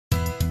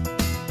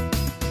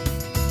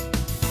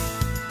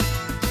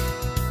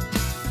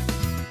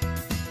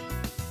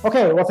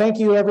Okay, well, thank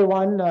you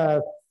everyone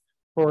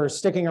for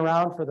sticking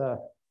around for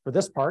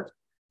this part.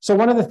 So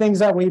one of the things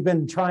that we've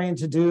been trying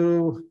to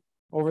do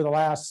over the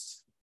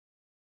last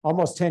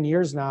almost 10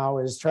 years now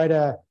is try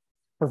to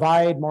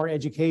provide more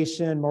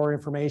education, more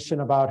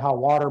information about how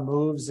water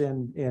moves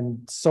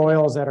in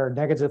soils that are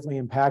negatively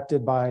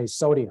impacted by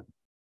sodium.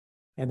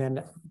 And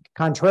then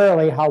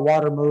contrarily, how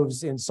water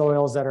moves in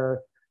soils that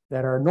are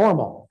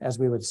normal, as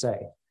we would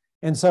say.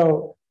 And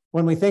so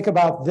when we think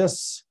about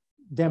this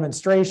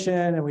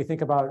demonstration and we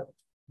think about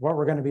what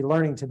we're going to be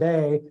learning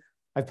today,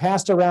 I've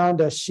passed around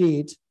a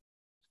sheet,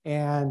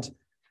 and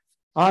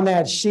on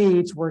that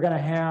sheet we're going to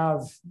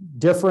have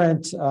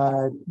different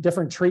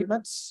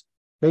treatments,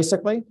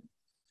 basically.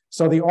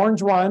 So the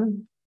orange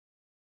one,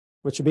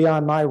 which would be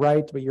on my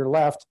right but your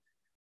left,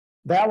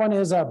 that one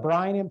is a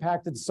brine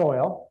impacted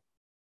soil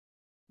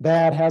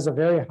that has a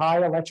very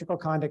high electrical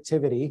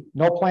conductivity.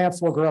 No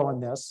plants will grow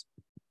in this,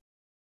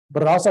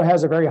 but it also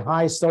has a very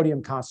high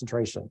sodium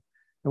concentration.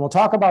 And we'll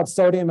talk about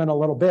sodium in a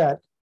little bit,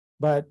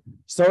 but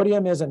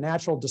sodium is a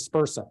natural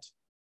dispersant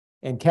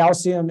and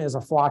calcium is a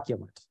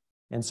flocculant.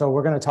 And so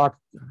we're going to talk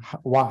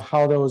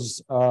how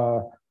those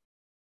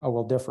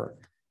will differ.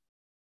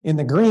 In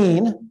the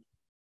green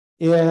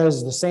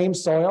is the same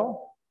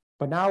soil,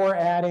 but now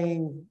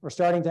we're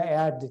starting to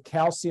add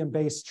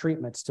calcium-based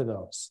treatments to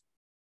those.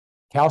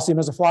 Calcium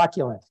is a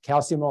flocculant.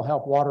 Calcium will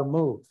help water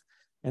move.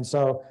 And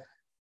so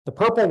the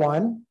purple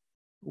one,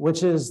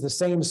 which is the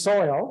same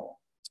soil,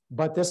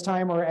 but this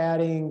time we're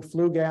adding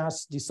flue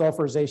gas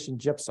desulfurization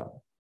gypsum.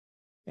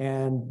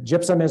 And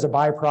gypsum is a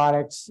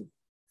byproduct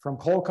from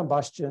coal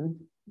combustion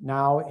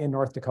now in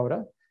North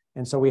Dakota.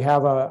 And so we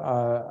have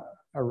a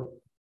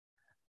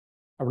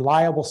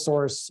reliable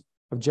source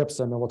of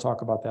gypsum, and we'll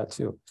talk about that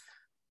too.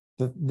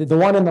 The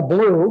one in the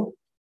blue,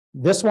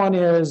 this one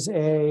is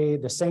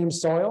the same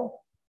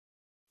soil,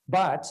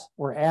 but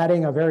we're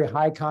adding a very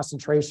high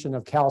concentration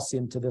of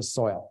calcium to this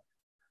soil.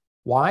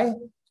 Why?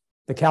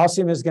 The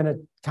calcium is going to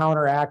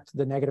counteract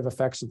the negative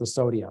effects of the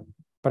sodium.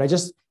 But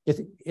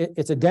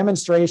it's a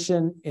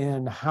demonstration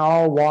in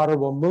how water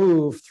will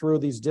move through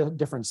these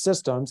different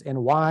systems and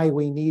why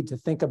we need to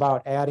think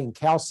about adding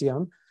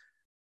calcium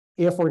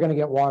if we're going to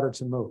get water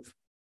to move.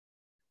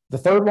 The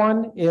third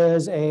one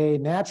is a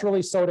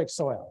naturally sodic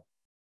soil.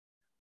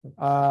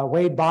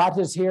 Wade Bott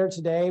is here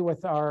today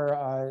with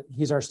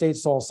he's our state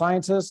soil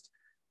scientist.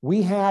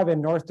 We have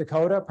in North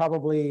Dakota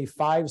probably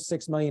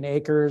 5-6 million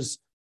acres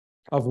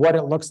of what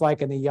it looks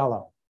like in the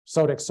yellow,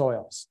 sodic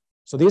soils.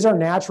 So these are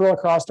natural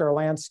across our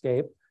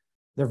landscape.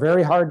 They're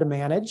very hard to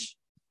manage,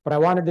 but I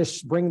wanted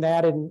to bring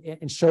that in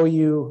and show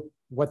you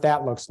what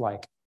that looks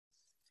like.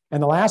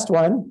 And the last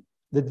one,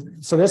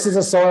 so this is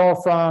a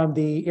soil from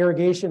the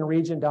irrigation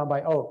region down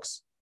by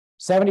Oaks,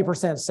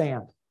 70%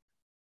 sand.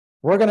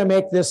 We're going to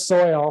make this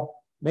soil,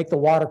 make the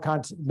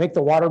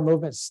water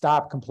movement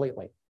stop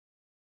completely.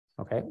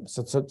 Okay,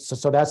 so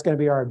that's going to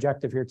be our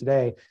objective here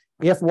today.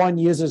 If one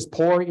uses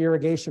poor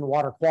irrigation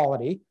water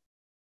quality,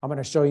 I'm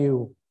going to show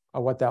you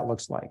what that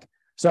looks like.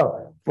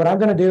 So what I'm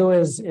going to do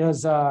is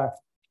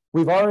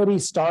we've already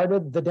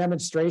started the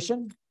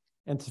demonstration,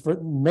 and for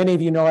many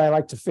of you know I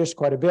like to fish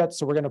quite a bit,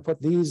 so we're going to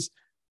put these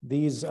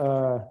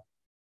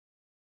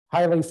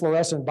highly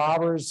fluorescent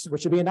bobbers,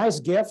 which would be a nice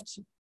gift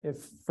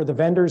for the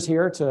vendors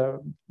here to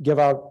give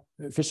out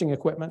fishing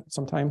equipment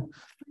sometime.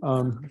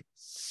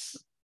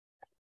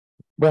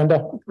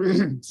 Brenda,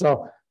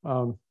 So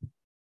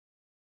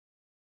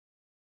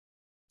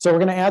we're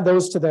going to add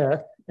those to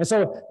there. And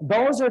so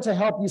those are to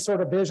help you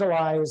sort of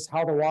visualize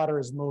how the water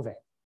is moving.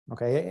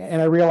 Okay.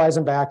 And I realize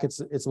in back it's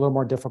a little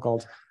more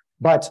difficult,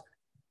 but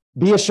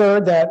be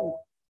assured that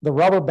the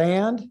rubber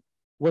band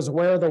was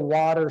where the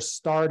water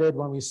started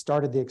when we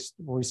started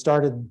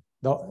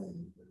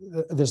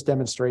this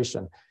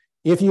demonstration.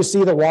 If you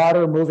see the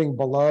water moving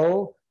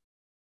below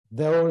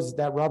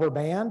that rubber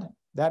band,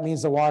 that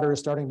means the water is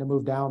starting to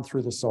move down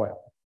through the soil.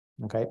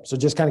 Okay. So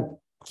just kind of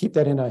keep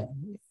that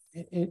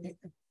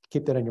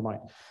keep that in your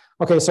mind.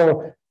 Okay,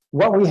 so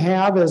what we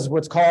have is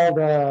what's called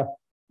a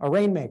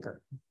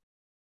rainmaker.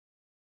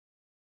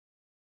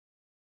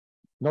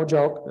 No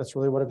joke, that's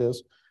really what it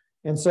is.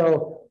 And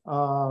so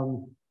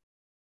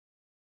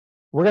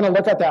we're going to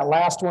look at that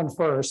last one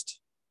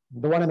first,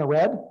 the one in the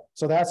red.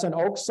 So that's an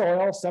oak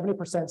soil,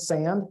 70%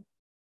 sand.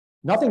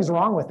 Nothing's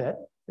wrong with it.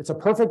 It's a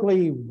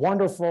perfectly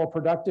wonderful,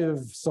 productive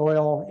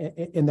soil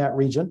in that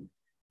region.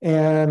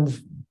 And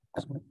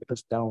let's put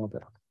this down a little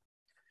bit.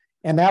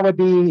 And that would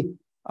be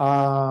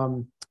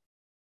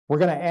we're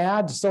going to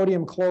add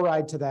sodium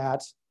chloride to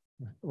that.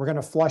 We're going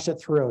to flush it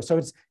through. So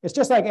it's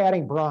just like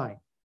adding brine.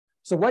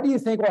 So what do you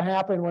think will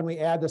happen when we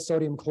add the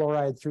sodium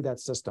chloride through that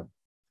system?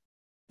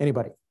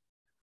 Anybody?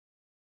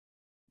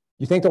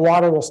 You think the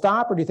water will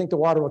stop, or do you think the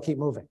water will keep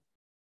moving?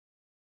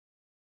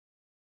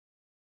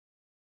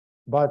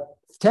 But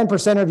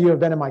 10% of you have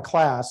been in my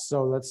class,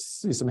 so let's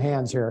see some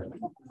hands here.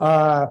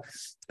 The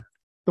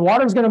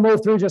water is going to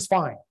move through just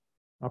fine.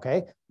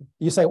 Okay.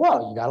 You say,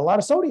 well, you got a lot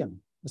of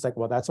sodium. It's like,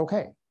 well, that's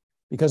okay.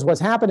 Because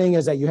what's happening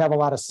is that you have a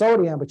lot of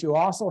sodium, but you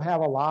also have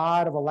a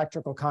lot of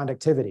electrical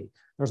conductivity.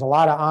 There's a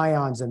lot of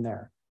ions in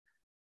there.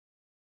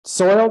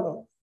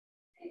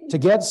 To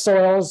get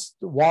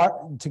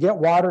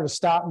water to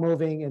stop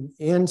moving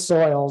in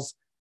soils,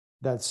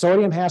 the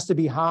sodium has to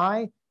be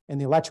high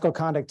and the electrical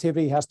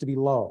conductivity has to be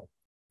low.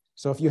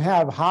 So if you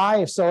have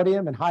high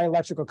sodium and high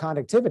electrical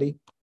conductivity,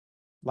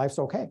 life's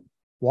okay.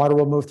 Water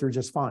will move through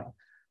just fine.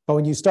 But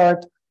when you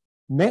start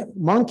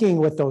monkeying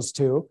with those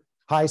two,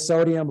 high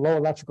sodium, low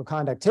electrical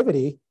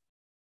conductivity,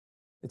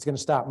 it's going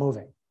to stop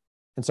moving.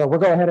 And so we'll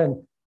go ahead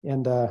and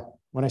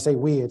when I say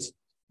we, it's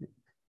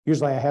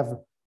usually I have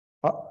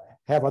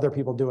other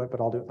people do it, but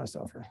I'll do it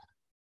myself here.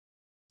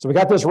 So we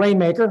got this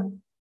rainmaker.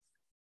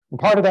 And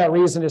part of that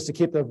reason is to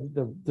keep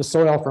the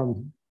soil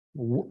from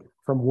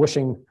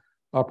whooshing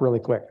up really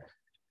quick.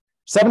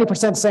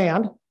 70%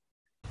 sand.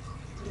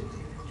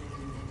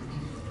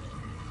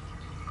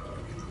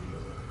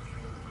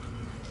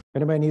 If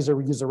anybody needs to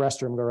use the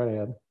restroom, go right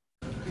ahead.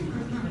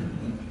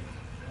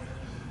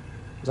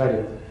 Because I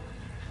do.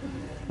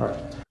 All right.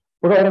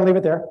 We'll go ahead and leave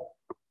it there.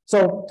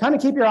 So kind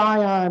of keep your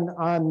eye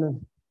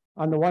on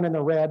the one in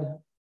the red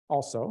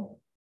also.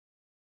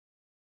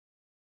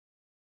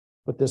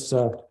 Put this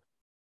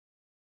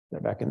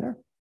back in there.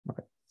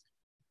 Okay.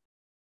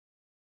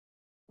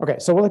 Okay,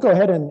 so we'll go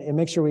ahead and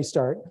make sure we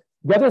start.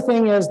 The other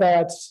thing is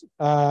that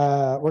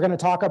we're going to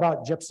talk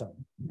about gypsum,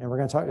 and we're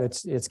going to talk.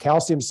 It's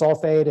calcium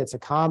sulfate. It's a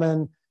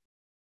common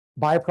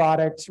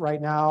byproduct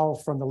right now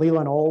from the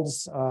Leland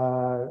Olds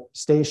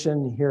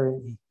station here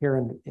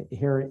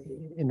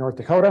in North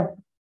Dakota,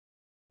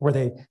 where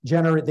they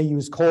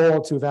use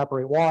coal to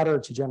evaporate water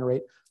to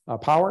generate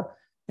power.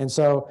 And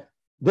so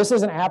this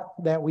is an app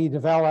that we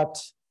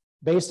developed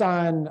based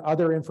on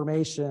other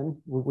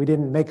information. We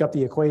didn't make up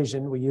the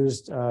equation. We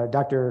used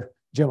Dr.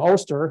 Jim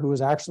Oster, who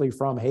is actually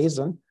from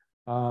Hazen.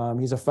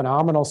 He's a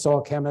phenomenal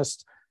soil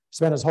chemist,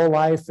 spent his whole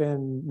life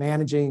in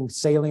managing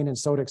saline and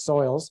sodic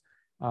soils.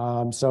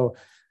 So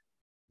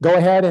go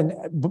ahead and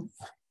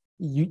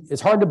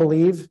it's hard to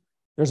believe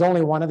there's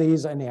only one of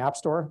these in the App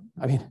Store.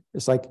 I mean,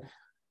 it's like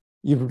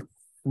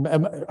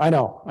I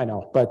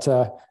know, but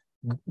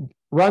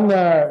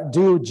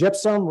do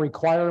gypsum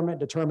requirement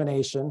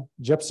determination.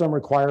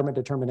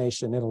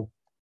 It'll,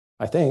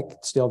 I think,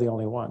 still the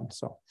only one.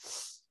 So,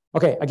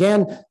 okay,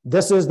 again,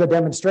 this is the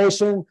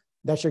demonstration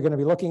that you're going to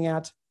be looking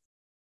at.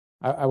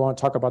 I won't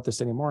talk about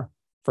this anymore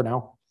for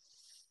now.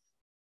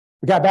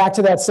 We got back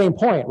to that same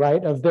point,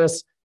 right? Of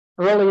this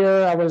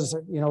earlier, I was,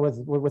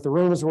 with the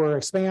rooms were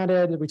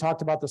expanded. We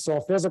talked about the soil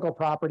physical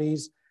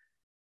properties,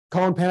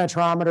 cone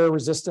penetrometer,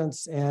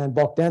 resistance, and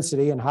bulk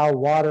density, and how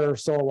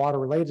soil water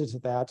related to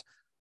that.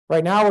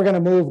 Right now, we're going to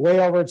move way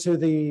over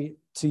to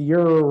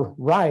your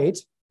right,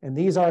 and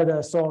these are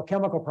the soil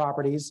chemical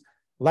properties,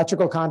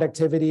 electrical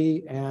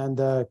conductivity, and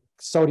the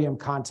sodium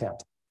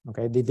content.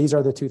 Okay, these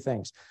are the two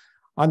things.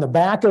 On the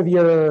back of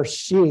your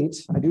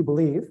sheet, I do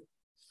believe,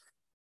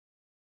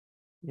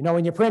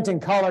 when you print in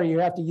color, you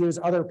have to use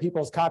other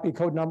people's copy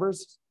code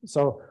numbers.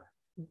 So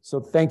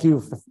thank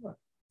you,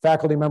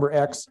 faculty member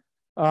X.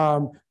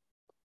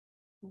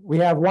 We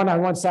have one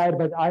on one side,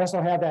 but I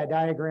also have that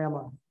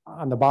diagram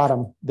on the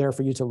bottom there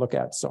for you to look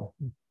at. So,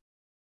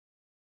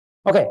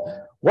 okay,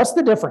 what's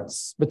the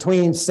difference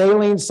between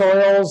saline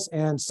soils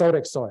and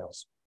sodic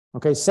soils?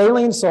 Okay,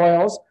 saline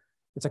soils,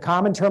 it's a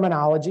common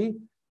terminology.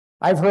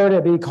 I've heard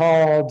it be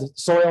called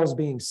soils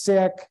being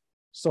sick,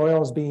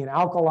 soils being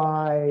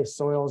alkali,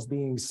 soils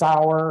being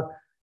sour.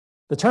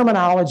 The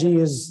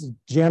terminology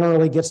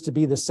generally gets to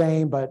be the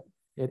same, but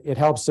it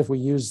helps if we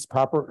use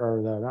proper,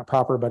 or not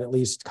proper, but at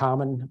least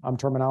common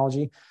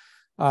terminology.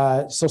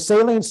 So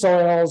saline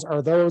soils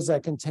are those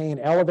that contain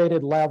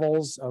elevated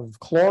levels of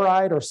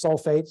chloride or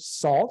sulfate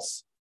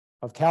salts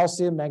of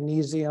calcium,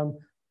 magnesium,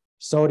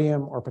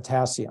 sodium, or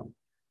potassium.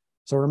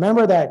 So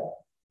remember that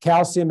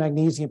calcium,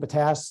 magnesium,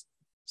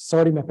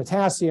 sodium, and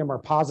potassium are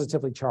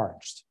positively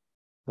charged.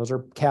 Those are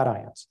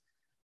cations.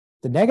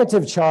 The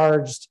negative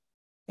charged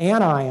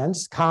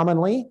anions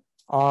commonly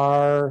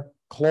are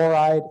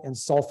chloride and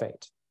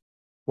sulfate.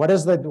 What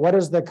is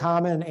the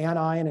common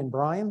anion in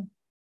brine?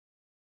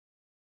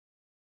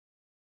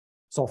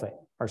 Sulfate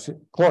or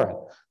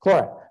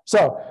chloride.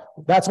 So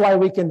that's why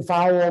we can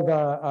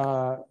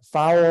follow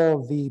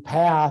the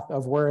path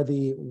of where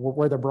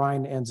the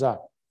brine ends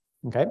up.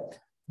 Okay.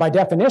 By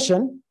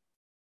definition,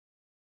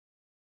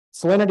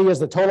 salinity is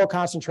the total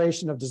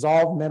concentration of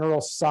dissolved mineral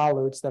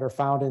solutes that are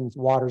found in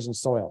waters and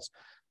soils.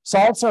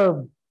 Salts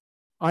are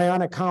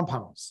ionic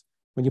compounds.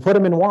 When you put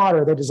them in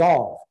water, they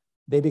dissolve.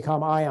 They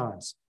become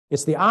ions.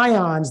 It's the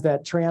ions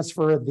that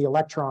transfer the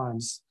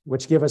electrons,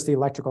 which give us the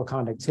electrical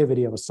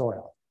conductivity of a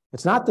soil.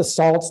 It's not the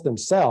salts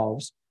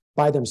themselves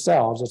by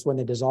themselves. It's when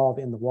they dissolve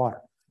in the water.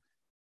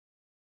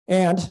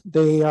 And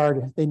they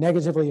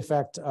negatively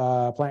affect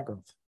plant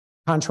growth.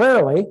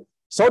 Contrarily,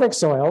 sodic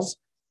soils,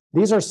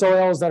 these are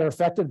soils that are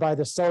affected by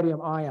the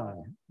sodium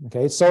ion.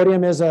 Okay,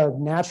 sodium is a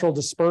natural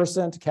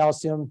dispersant.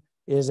 Calcium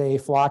is a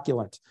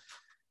flocculant.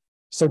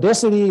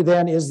 Sodicity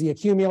then is the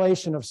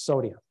accumulation of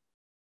sodium.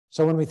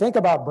 So when we think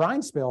about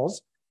brine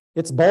spills,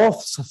 it's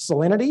both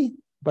salinity,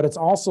 but it's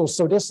also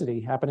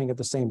sodicity happening at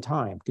the same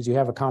time, because you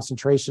have a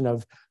concentration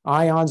of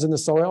ions in the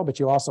soil, but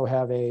you also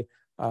have a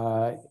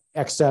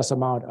excess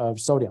amount of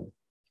sodium.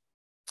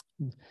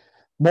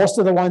 Most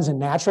of the ones in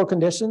natural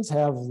conditions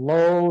have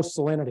low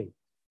salinity.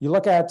 You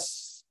look at,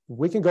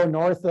 we can go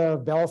north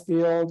of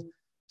Belfield.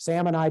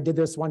 Sam and I did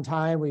this one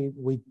time.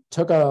 We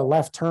took a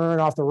left turn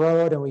off the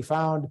road and we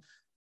found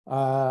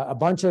a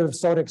bunch of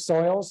sodic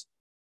soils,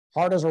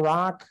 hard as a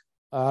rock,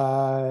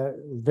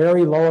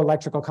 very low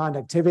electrical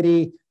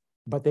conductivity,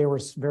 but they were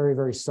very,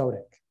 very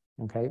sodic.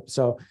 Okay,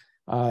 so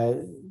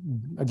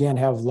again,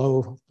 have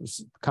low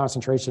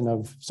concentration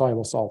of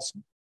soluble salts.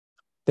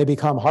 They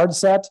become hard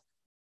set,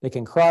 they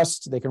can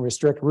crust, they can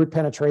restrict root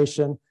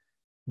penetration,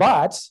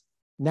 but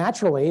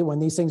naturally, when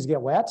these things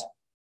get wet,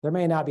 there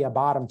may not be a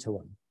bottom to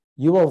them.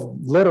 You will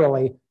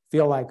literally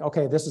feel like,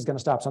 okay, this is going to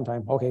stop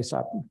sometime. Okay,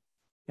 stop.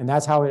 And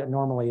that's how it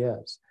normally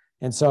is.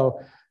 And so,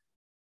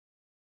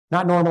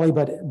 not normally,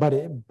 but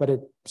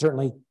it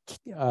certainly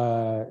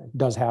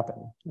does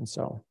happen. And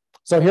so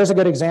here's a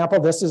good example.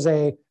 This is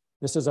a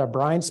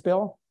brine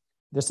spill.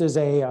 This is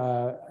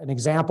an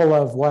example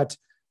of what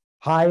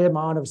high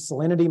amount of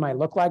salinity might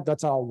look like.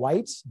 That's all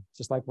white,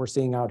 just like we're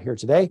seeing out here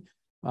today.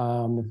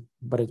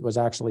 But it was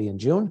actually in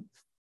June.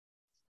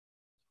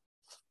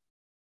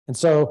 And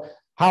so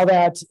how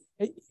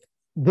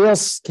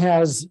this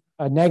has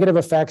negative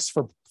effects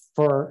for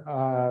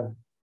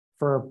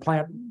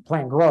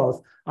plant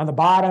growth. On the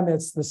bottom,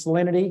 it's the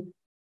salinity,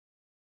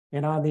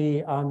 and on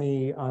the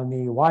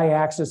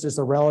y-axis is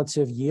the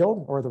relative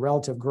yield or the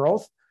relative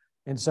growth.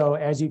 And so,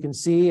 as you can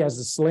see, as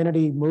the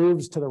salinity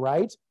moves to the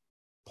right,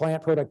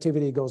 plant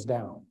productivity goes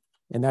down.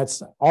 And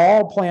that's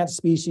all plant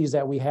species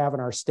that we have in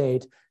our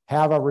state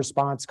have a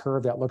response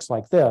curve that looks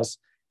like this.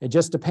 It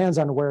just depends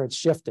on where it's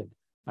shifted,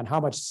 on how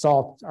much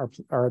salt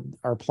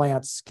our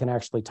plants can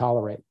actually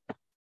tolerate.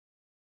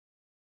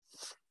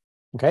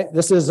 Okay,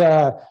 this is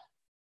a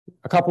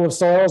couple of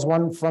soils,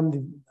 one from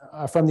the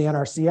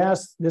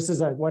NRCS. This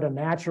is what a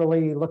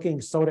naturally looking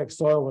sodic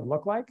soil would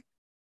look like.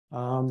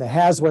 That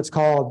has what's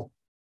called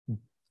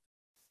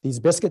these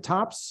biscuit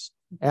tops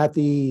at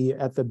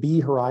the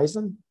B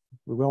horizon.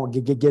 We won't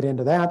get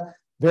into that.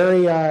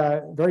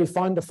 Very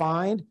fun to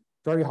find,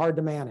 very hard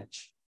to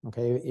manage.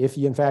 Okay, if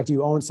you, in fact,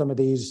 you own some of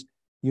these,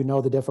 you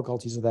know the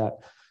difficulties of that.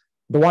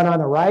 The one on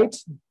the right,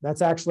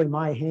 that's actually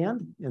my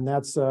hand, and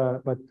that's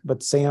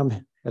but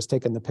Sam has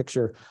taken the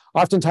picture.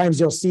 Oftentimes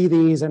you'll see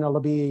these and it'll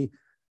be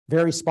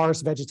very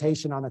sparse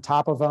vegetation on the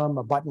top of them.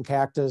 A button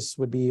cactus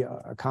would be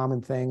a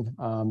common thing,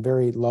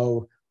 very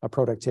low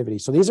productivity.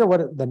 So these are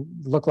what they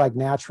look like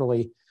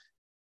naturally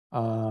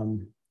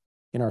in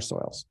our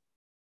soils.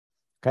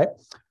 Okay,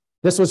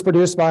 this was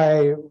produced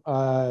by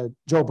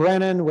Joe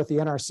Brennan with the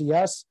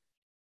NRCS.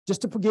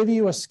 Just to give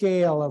you a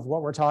scale of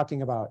what we're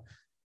talking about.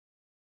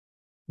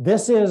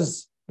 This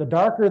is, the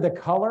darker the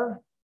color,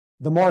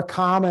 the more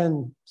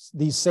common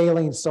these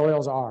saline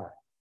soils are.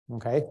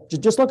 Okay,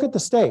 just look at the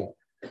state.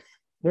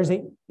 There's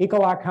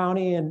Ecolog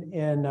County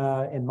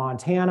in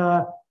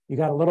Montana. You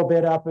got a little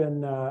bit up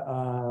in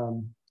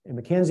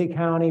McKenzie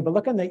County, but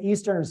look on the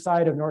eastern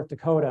side of North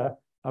Dakota,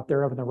 up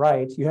there up on the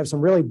right, you have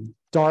some really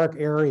dark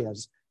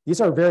areas.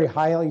 These are very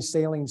highly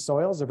saline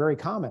soils. They're very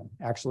common,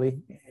 actually,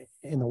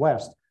 in the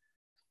West.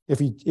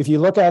 If you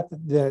look at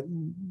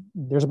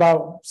there's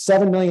about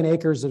 7 million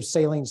acres of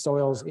saline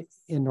soils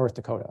in North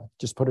Dakota.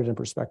 Just put it in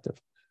perspective.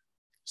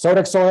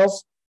 Sodic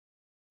soils,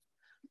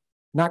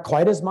 not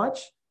quite as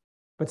much,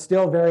 but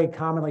still very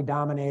commonly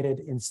dominated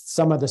in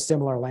some of the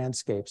similar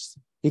landscapes.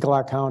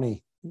 Ecolog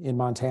County in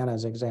Montana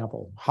is an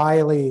example.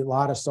 A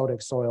lot of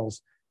sodic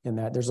soils in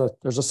that. There's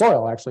a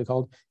soil actually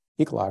called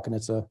Ecolog, and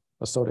it's a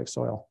sodic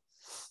soil.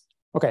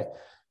 Okay.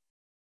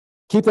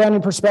 Keep that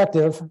in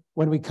perspective.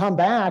 When we come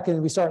back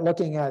and we start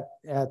looking at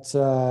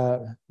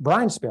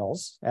brine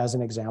spills, as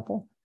an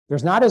example,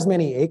 there's not as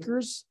many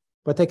acres,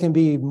 but they can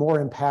be more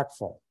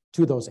impactful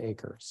to those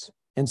acres.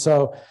 And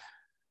so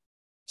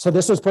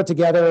this was put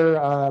together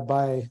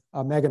by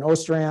Megan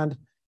Ostrand,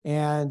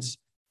 and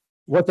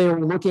what they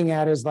were looking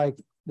at is like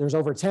there's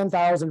over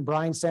 10,000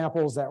 brine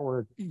samples that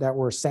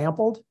were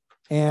sampled,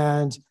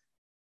 and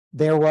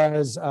there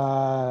was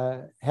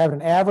had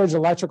an average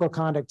electrical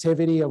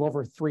conductivity of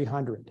over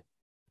 300.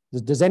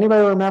 Does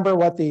anybody remember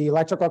what the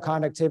electrical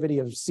conductivity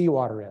of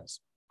seawater is?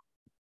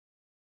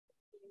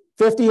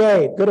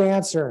 58, good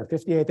answer.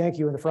 58, thank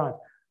you in the front.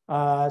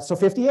 So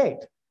 58.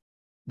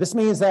 This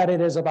means that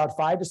it is about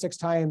 5 to 6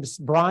 times,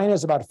 brine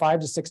is about 5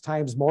 to 6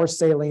 times more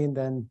saline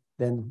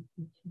than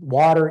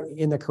water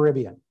in the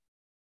Caribbean.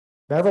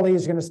 Beverly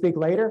is going to speak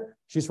later.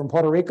 She's from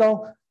Puerto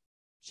Rico.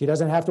 She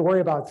doesn't have to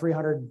worry about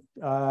 300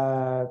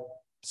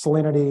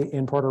 salinity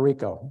in Puerto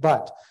Rico.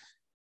 But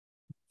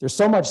there's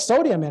so much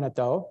sodium in it,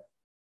 though,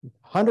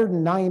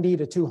 190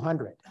 to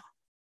 200.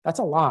 That's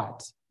a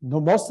lot.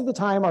 Most of the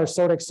time, our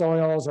sodic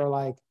soils are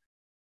like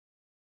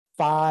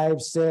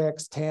 5,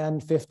 6,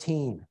 10,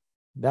 15.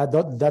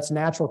 That's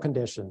natural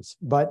conditions.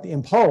 But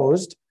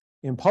imposed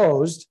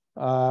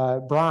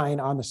brine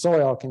on the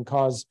soil can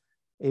cause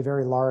a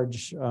very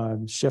large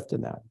shift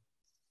in that.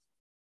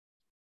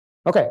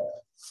 Okay,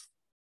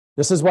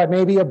 this is what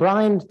maybe a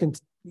brine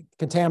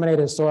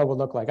contaminated soil would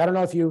look like. I don't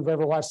know if you've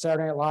ever watched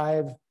Saturday Night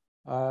Live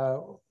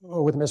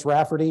with Miss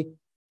Rafferty.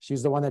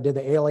 She's the one that did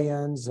the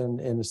aliens, and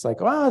it's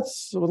like, well,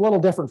 it's a little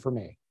different for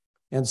me.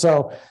 And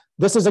so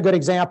this is a good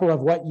example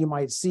of what you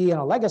might see in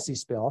a legacy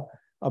spill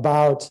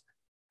about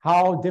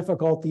how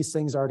difficult these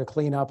things are to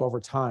clean up over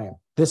time.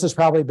 This has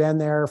probably been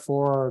there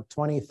for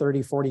 20,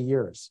 30, 40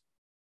 years.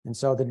 And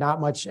so there's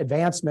not much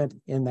advancement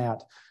in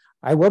that.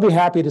 I will be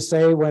happy to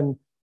say when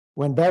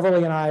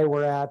Beverly and I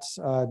were at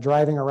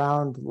driving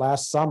around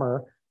last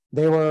summer,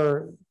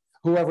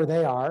 whoever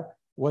they are,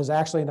 was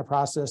actually in the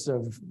process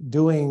of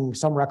doing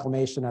some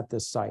reclamation at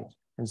this site.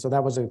 And so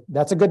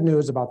that's a good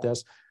news about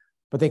this,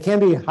 but they can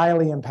be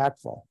highly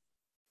impactful.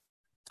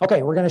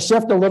 Okay, we're going to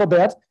shift a little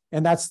bit,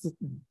 and that's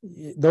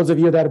those of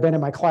you that have been in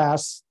my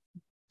class,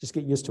 just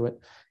get used to it.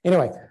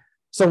 Anyway,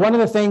 so one of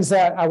the things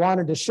that I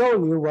wanted to show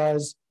you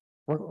was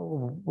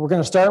we're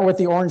going to start with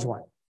the orange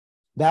one.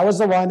 That was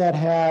the one that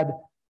had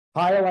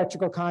high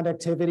electrical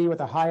conductivity with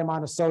a high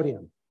amount of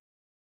sodium.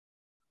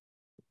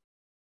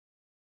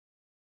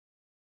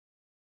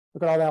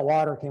 Look at all that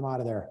water came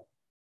out of there.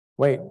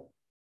 Wait.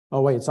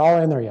 Oh, wait, it's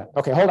all in there yet.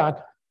 Okay, hold on.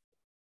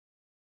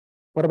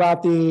 What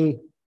about the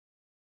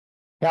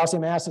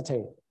calcium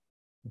acetate?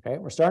 Okay,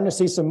 we're starting to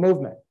see some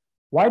movement.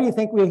 Why do you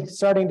think we're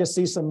starting to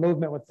see some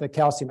movement with the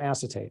calcium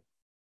acetate?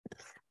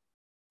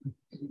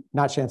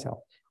 Not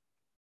Chantel.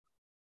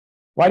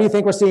 Why do you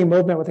think we're seeing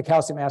movement with the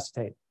calcium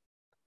acetate?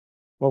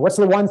 Well, what's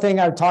the one thing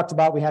I talked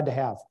about we had to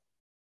have?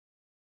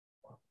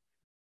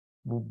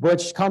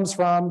 Which comes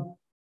from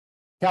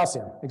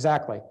calcium,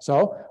 exactly.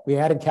 So we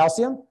added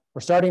calcium.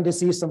 We're starting to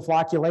see some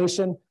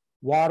flocculation.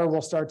 Water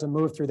will start to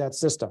move through that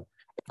system.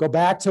 Go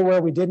back to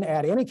where we didn't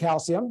add any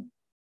calcium,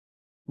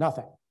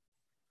 nothing.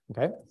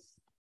 Okay.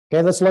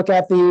 Okay, let's look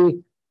at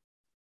the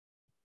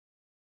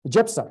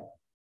gypsum.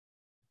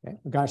 Okay,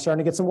 we're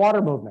starting to get some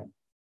water movement.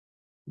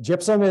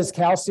 Gypsum is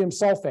calcium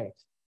sulfate.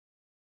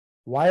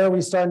 Why are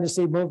we starting to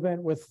see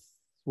movement with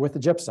the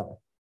gypsum?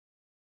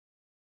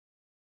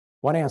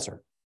 One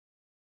answer.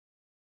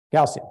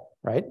 Calcium,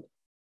 right?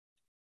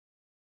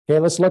 Okay,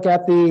 let's look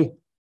at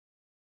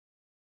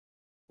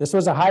this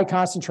was a high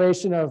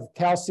concentration of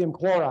calcium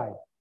chloride,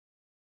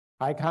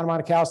 high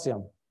amount of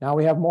calcium. Now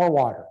we have more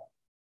water.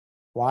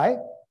 Why?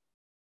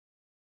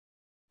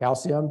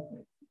 Calcium.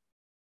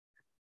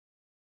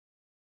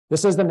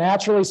 This is the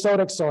naturally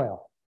sodic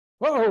soil.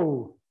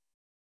 Whoa!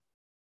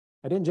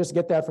 I didn't just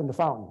get that from the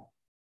fountain.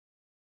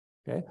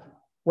 Okay,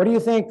 what do you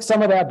think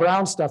some of that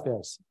brown stuff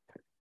is?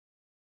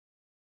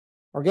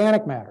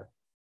 Organic matter.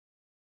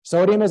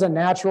 Sodium is a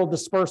natural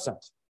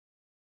dispersant.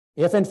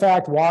 If in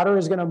fact water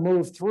is going to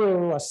move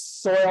through a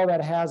soil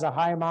that has a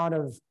high amount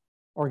of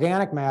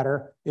organic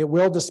matter, it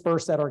will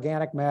disperse that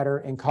organic matter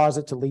and cause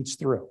it to leach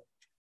through.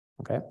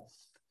 Okay.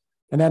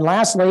 And then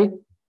lastly,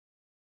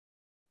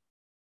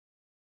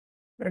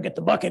 better get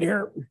the bucket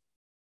here.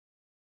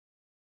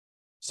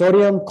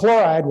 Sodium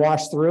chloride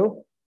washed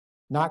through,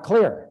 not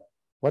clear.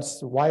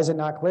 Why is it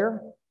not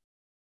clear?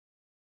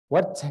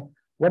 What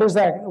is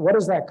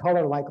that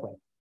color likely?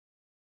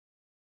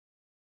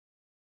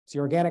 It's the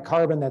organic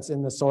carbon that's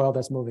in the soil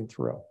that's moving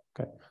through.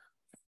 Okay.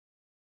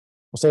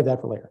 We'll save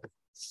that for later.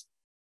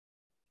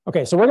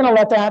 Okay, so we're going to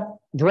let that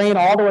drain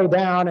all the way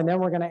down, and then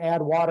we're going to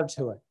add water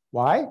to it.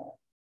 Why?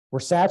 We're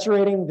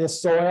saturating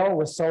this soil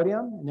with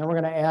sodium, and then we're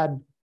going to add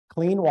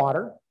clean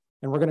water,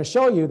 and we're going to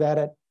show you that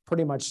it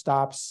pretty much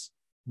stops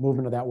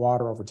movement of that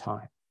water over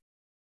time.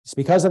 It's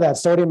because of that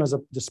sodium as a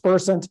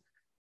dispersant,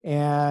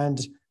 and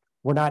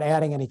we're not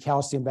adding any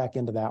calcium back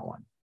into that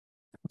one.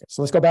 Okay,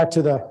 so let's go back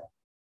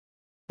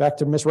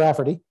to Miss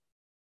Rafferty.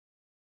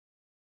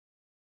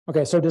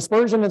 Okay, so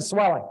dispersion and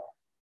swelling.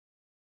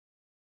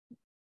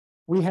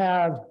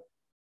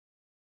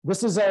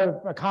 This is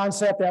a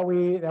concept that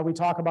we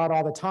talk about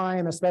all the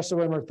time, especially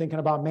when we're thinking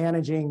about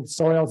managing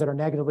soils that are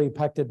negatively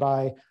affected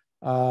by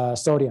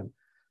sodium.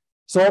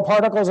 Soil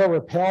particles are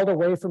repelled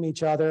away from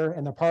each other,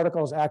 and the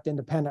particles act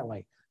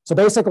independently. So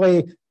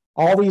basically,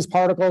 all these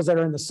particles that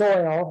are in the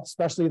soil,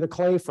 especially the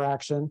clay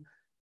fraction,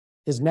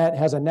 has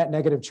a net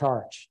negative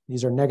charge.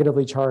 These are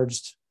negatively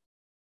charged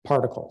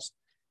particles.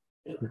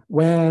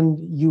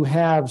 When you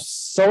have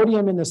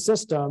sodium in the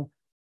system,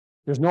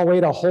 there's no way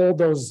to hold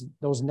those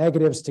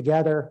negatives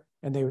together,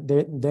 and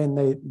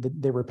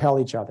they repel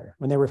each other.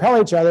 When they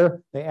repel each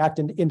other, they act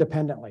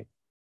independently.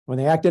 When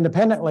they act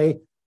independently,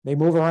 they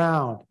move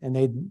around,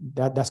 and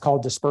that's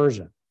called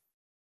dispersion.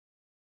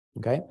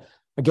 Okay.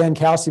 Again,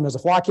 calcium is a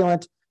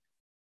flocculant.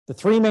 The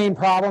three main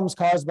problems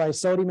caused by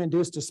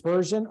sodium-induced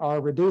dispersion are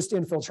reduced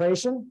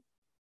infiltration,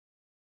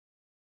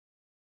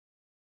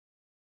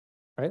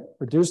 right?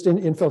 Reduced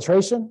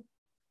infiltration,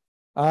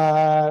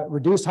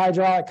 reduced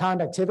hydraulic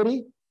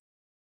conductivity.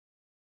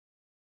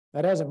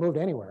 That hasn't moved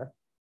anywhere,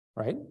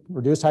 right?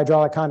 Reduced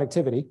hydraulic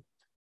conductivity,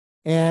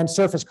 and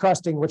surface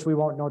crusting, which we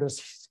won't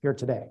notice here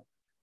today.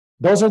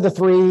 Those are the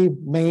three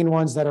main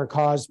ones that are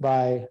caused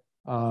by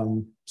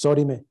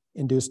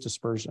sodium-induced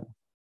dispersion.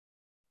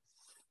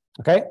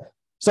 Okay,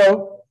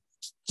 so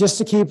just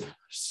to keep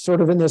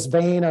sort of in this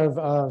vein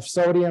of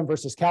sodium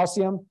versus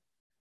calcium,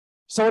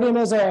 sodium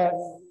is a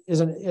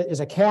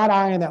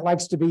cation that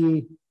likes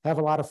to have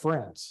a lot of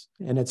friends,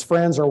 and its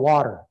friends are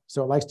water,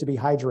 so it likes to be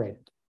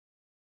hydrated.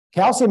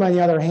 Calcium, on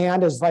the other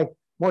hand, is like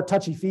more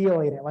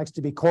touchy-feely, and it likes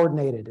to be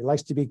coordinated. It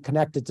likes to be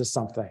connected to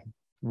something,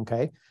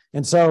 okay?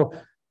 And so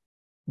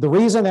the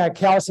reason that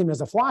calcium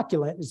is a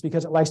flocculant is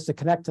because it likes to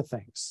connect to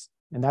things,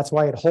 and that's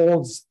why it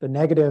holds the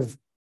negative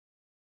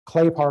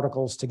clay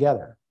particles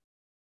together.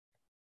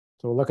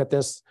 So we'll look at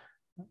this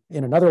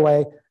in another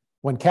way.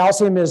 When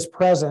calcium is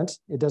present,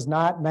 it does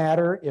not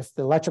matter if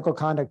the electrical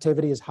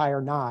conductivity is high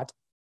or not,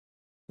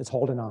 it's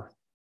holding on,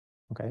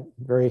 okay?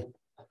 Very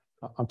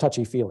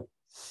touchy-feely.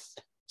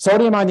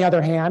 Sodium, on the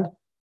other hand,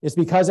 is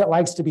because it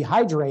likes to be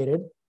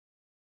hydrated,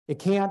 it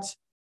can't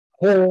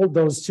hold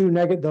those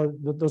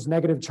those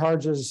negative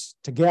charges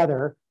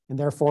together, and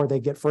therefore they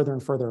get further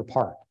and further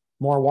apart.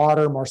 More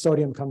water, more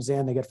sodium comes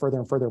in, they get further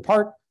and further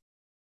apart.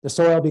 The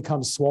soil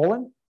becomes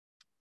swollen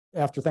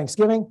after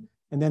Thanksgiving,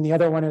 and then the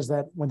other one is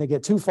that when they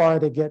get too far,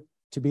 they get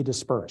to be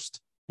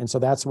dispersed. And so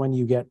that's when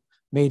you get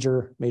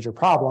major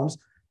problems,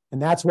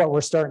 and that's what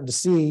we're starting to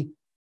see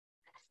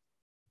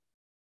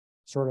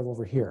sort of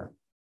over here,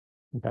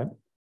 okay?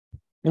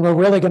 And we're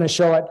really going to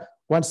show it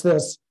once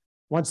this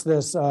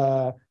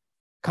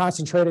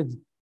concentrated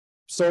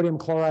sodium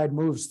chloride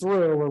moves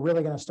through. We're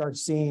really going to start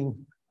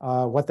seeing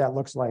what that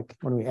looks like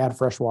when we add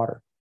fresh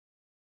water.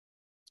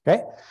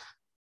 Okay,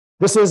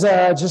 this is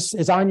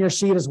it's on your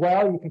sheet as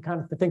well. You can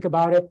kind of think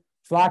about it.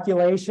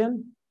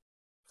 Flocculation,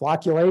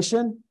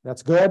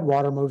 that's good.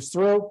 Water moves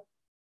through.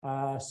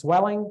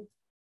 Swelling,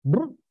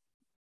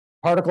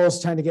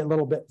 particles tend to get a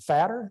little bit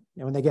fatter,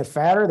 and when they get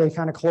fatter, they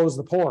kind of close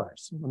the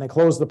pores. When they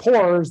close the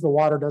pores, the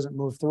water doesn't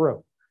move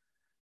through.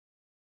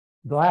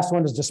 The last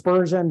one is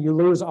dispersion. You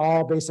lose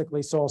all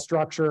basically soil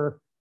structure.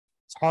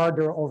 It's hard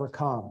to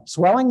overcome.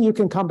 Swelling you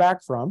can come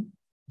back from.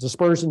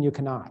 Dispersion you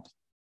cannot.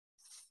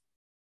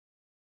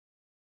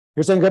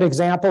 Here's a good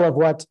example of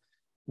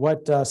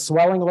what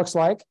swelling looks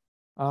like.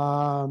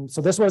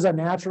 So this was a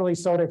naturally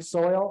sodic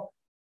soil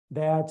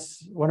that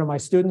one of my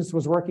students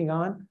was working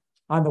on.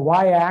 On the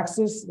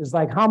y-axis is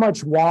like how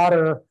much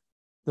water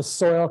the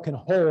soil can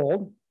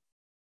hold,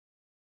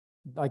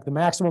 like the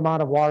maximum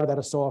amount of water that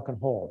a soil can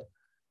hold.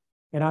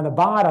 And on the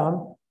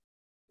bottom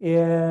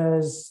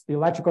is the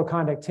electrical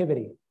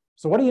conductivity.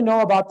 So what do you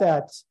know about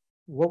that?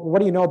 What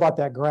do you know about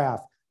that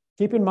graph?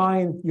 Keep in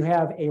mind you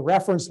have a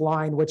reference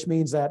line, which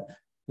means that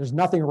there's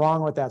nothing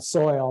wrong with that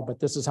soil, but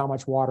this is how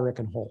much water it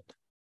can hold.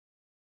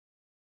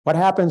 What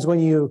happens when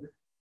you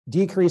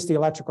decrease the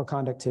electrical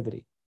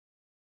conductivity?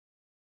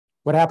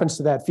 What happens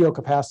to that field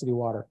capacity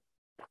water?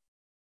 It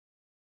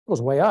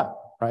goes way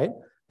up, right?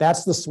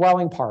 That's the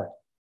swelling part.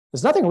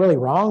 There's nothing really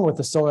wrong with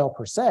the soil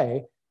per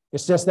se.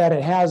 It's just that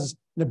it has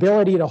an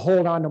ability to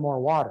hold on to more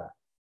water.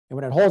 And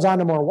when it holds on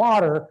to more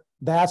water,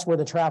 that's where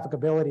the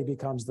trafficability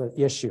becomes the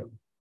issue.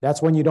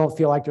 That's when you don't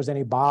feel like there's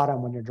any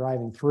bottom when you're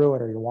driving through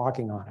it or you're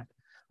walking on it.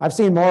 I've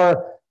seen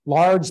more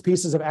large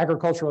pieces of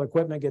agricultural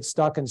equipment get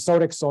stuck in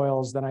sodic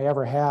soils than I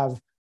ever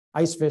have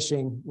ice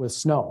fishing with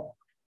snow,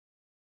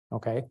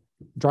 okay?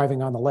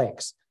 Driving on the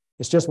lakes.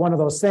 It's just one of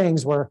those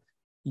things where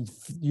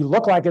you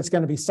look like it's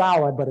going to be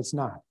solid, but it's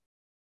not.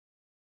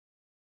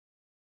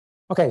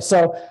 Okay,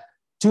 so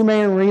two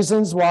main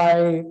reasons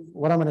why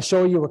what I'm going to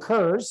show you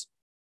occurs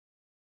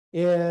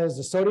is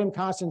the sodium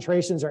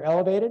concentrations are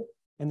elevated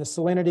and the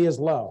salinity is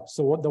low.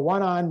 So the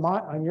one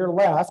on your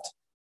left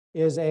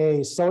is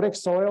a sodic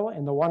soil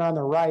and the one on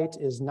the right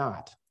is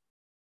not.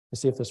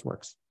 Let's see if this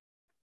works.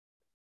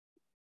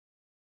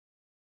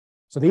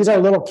 So these are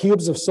little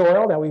cubes of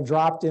soil that we've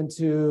dropped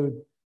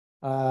into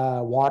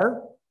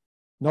water.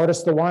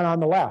 Notice the one on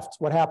the left.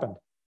 What happened?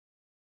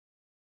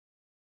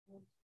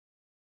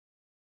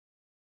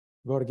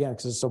 Vote again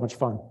because it's so much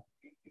fun.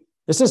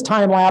 This is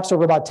time lapse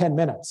over about 10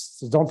 minutes.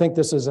 So don't think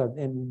this is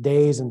in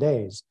days and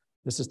days.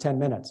 This is 10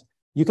 minutes.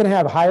 You can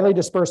have highly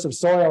dispersive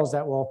soils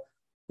that will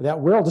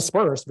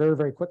disperse very,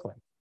 very quickly.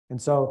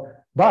 And so,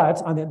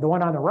 but on the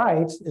one on the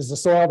right is the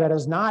soil that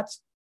is not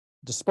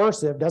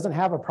dispersive, doesn't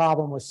have a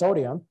problem with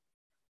sodium,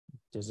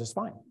 is just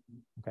fine.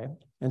 Okay.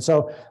 And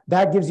so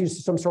that gives you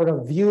some sort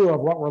of view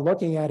of what we're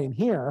looking at in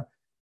here.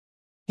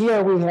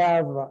 Here we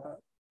have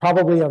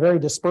probably a very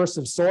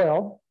dispersive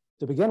soil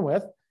to begin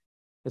with.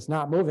 It's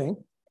not moving.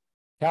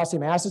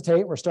 Calcium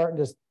acetate, we're starting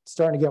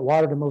to get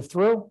water to move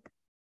through.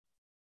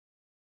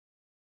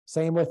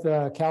 Same with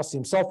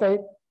calcium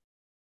sulfate.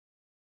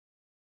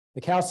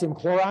 The calcium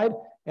chloride,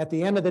 at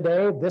the end of the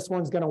day, this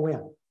one's going to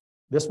win.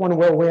 This one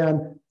will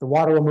win. The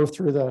water will move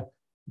through the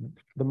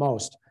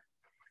most.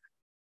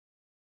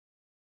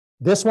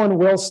 This one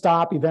will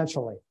stop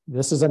eventually.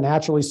 This is a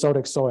naturally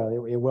sodic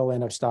soil. It will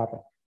end up stopping.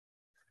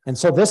 And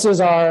so this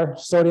is our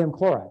sodium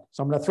chloride.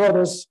 So I'm going to throw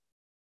this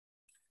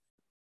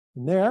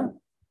in there.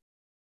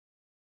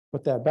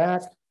 Put that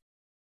back.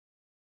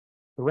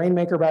 The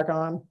rainmaker back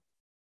on.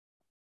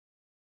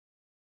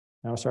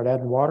 Now start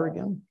adding water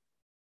again.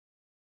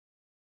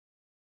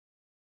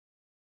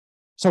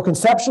 So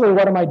conceptually,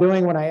 what am I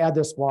doing when I add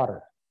this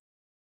water?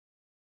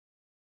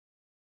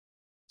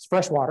 It's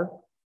fresh water.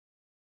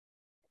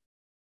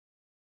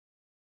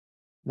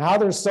 Now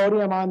there's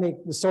sodium on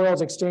the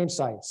soil's exchange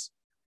sites.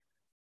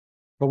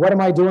 But what am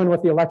I doing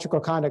with the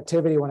electrical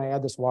conductivity when I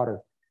add this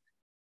water?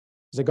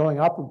 Is it going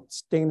up,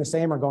 staying the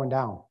same, or going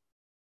down?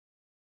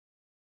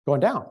 Going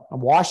down. I'm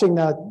washing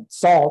the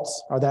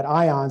salts or that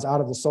ions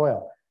out of the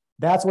soil.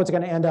 That's what's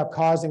going to end up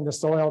causing the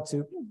soil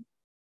to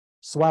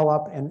swell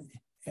up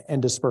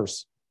and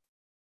disperse.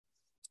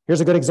 Here's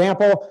a good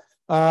example.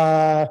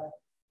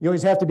 You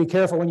always have to be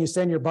careful when you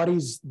send your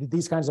buddies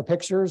these kinds of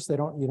pictures. They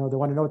don't, they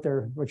want to know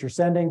what you're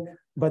sending.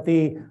 But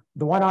the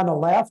one on the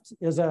left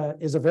is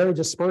a very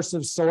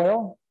dispersive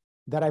soil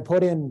that I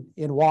put in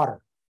water.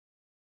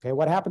 Okay,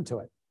 what happened to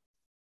it?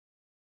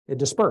 It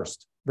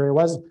dispersed. Very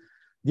well.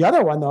 The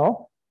other one,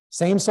 though,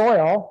 same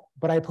soil,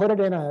 but I put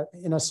it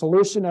in a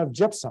solution of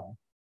gypsum.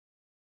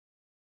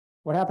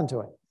 What happened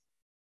to it?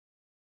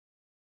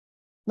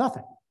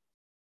 Nothing.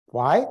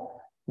 Why?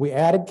 We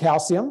added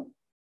calcium.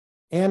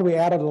 And we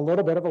added a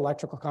little bit of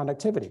electrical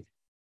conductivity.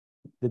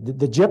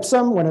 The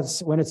gypsum, when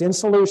it's in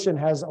solution,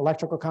 has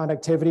electrical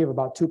conductivity of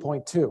about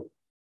 2.2.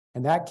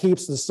 And that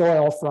keeps the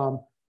soil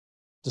from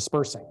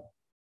dispersing.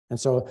 And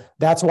so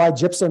that's why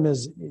gypsum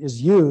is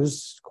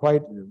used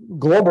quite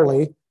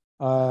globally,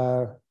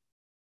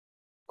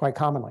 quite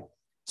commonly.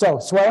 So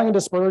swelling and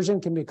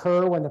dispersion can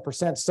occur when the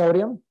percent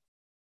sodium,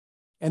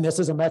 and this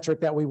is a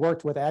metric that we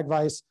worked with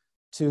AgVice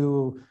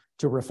to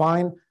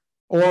refine,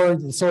 or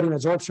the sodium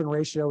absorption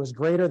ratio is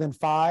greater than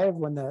 5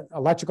 when the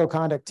electrical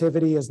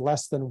conductivity is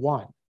less than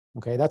 1.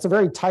 Okay, that's a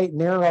very tight,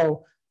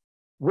 narrow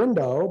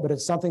window, but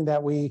it's something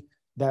that we've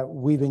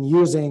been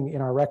using in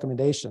our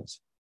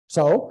recommendations.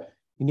 So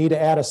you need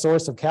to add a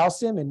source of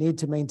calcium and need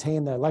to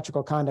maintain the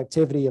electrical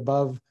conductivity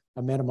above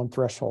a minimum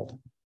threshold.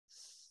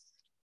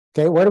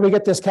 Okay, where do we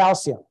get this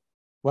calcium?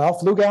 Well,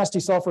 flue gas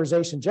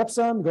desulfurization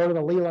gypsum, go to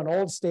the Leland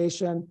Old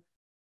Station,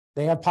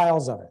 they have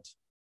piles of it.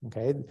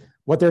 Okay,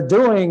 what they're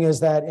doing is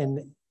that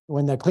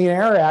when the Clean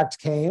Air Act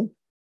came,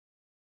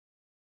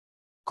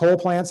 coal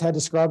plants had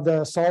to scrub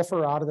the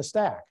sulfur out of the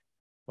stack.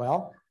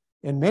 Well,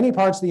 in many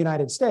parts of the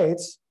United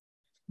States,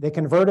 they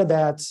converted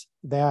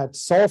that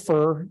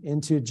sulfur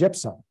into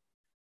gypsum.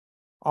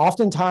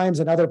 Oftentimes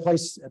in other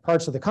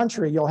parts of the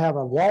country, you'll have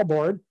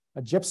a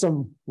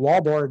gypsum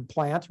wallboard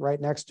plant right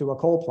next to a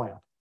coal plant.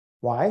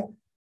 Why?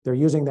 They're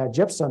using that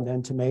gypsum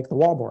then to make the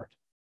wallboard.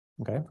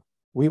 Okay,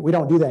 we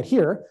don't do that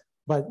here.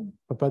 But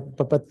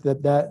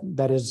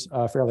that is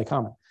fairly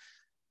common.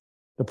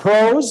 The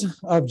pros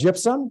of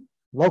gypsum,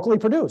 locally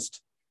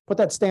produced. Put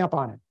that stamp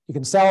on it. You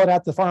can sell it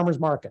at the farmer's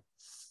market.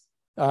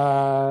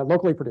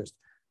 Locally produced.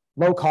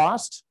 Low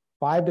cost,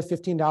 $5 to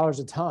 $15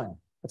 a ton.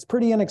 That's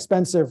pretty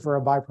inexpensive for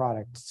a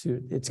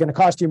byproduct. It's going to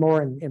cost you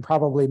more in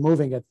probably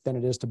moving it than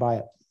it is to buy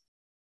it.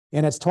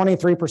 And it's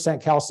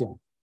 23% calcium.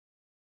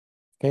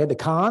 Okay, the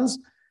cons,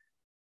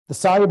 the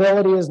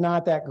solubility is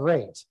not that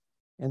great.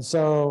 And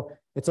so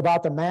it's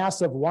about the mass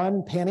of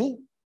 1 penny,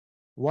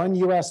 1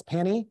 US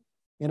penny,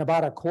 in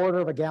about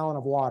 1/4 gallon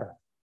of water.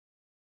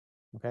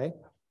 Okay,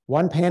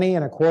 1 penny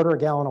and 1/4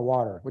 gallon of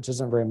water, which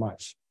isn't very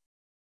much.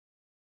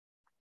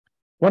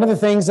 One of the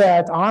things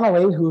that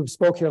Annalie, who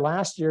spoke here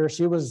last year,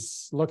 she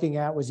was looking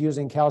at was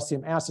using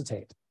calcium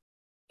acetate.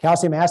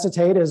 Calcium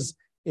acetate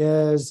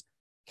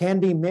can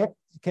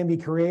be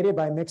created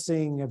by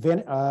mixing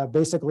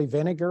basically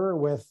vinegar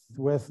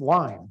with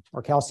lime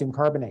or calcium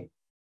carbonate.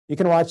 You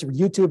can watch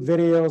YouTube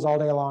videos all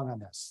day long on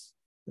this.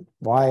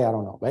 Why, I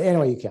don't know. But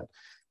anyway, you can.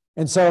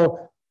 And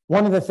so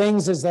one of the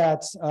things is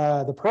that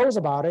the pros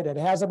about it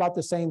has about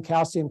the same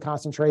calcium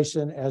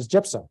concentration as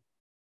gypsum,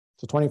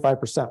 so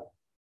 25%.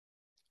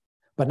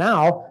 But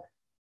now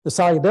the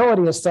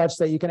solubility is such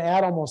that you can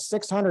add almost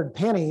 600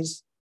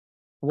 pennies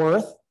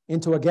worth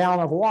into a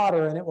gallon of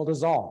water and it will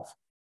dissolve.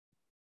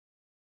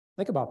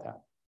 Think about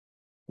that.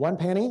 1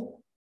 penny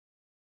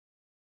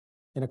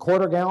in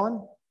 1/4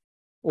 gallon,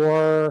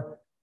 or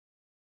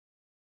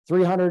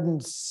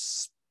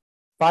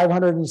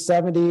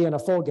 570 in a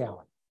full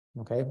gallon.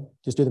 Okay,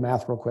 just do the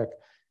math real quick.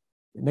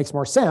 It makes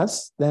more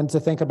sense than to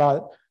think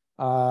about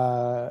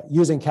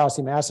using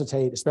calcium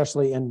acetate,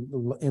 especially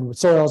in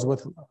soils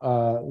with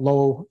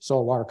low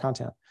soil water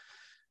content.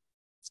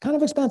 It's kind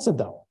of expensive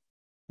though.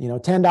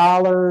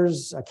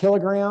 $10 a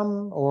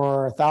kilogram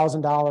or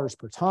 $1,000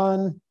 per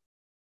ton.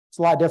 It's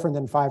a lot different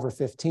than 5 or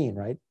 15,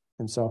 right?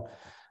 And so,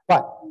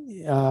 but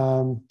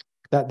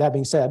that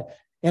being said,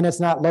 and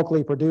it's not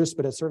locally produced,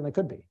 but it certainly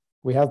could be.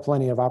 We have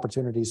plenty of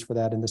opportunities for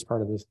that in this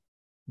part of the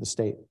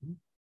state.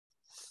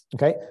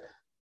 Okay,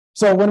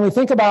 so when we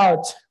think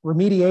about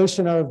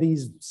remediation of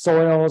these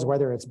soils,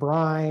 whether it's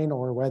brine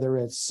or whether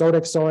it's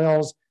sodic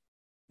soils,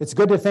 it's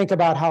good to think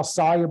about how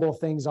soluble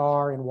things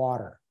are in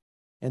water.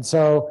 And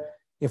so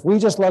if we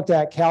just looked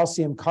at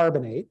calcium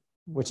carbonate,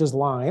 which is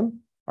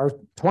lime,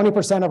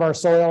 20% of our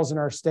soils in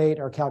our state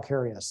are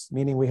calcareous,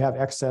 meaning we have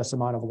excess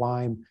amount of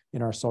lime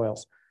in our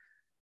soils.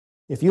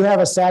 If you have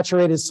a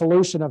saturated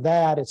solution of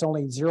that, it's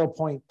only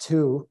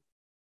 0.2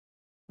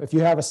 If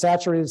you have a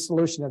saturated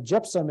solution of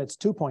gypsum, it's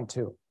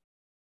 2.2.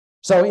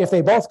 So if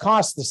they both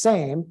cost the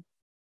same,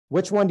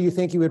 which one do you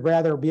think you would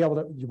rather be able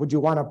to, would you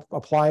want to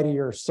apply to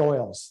your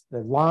soils? The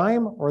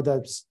lime or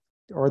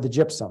the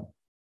gypsum?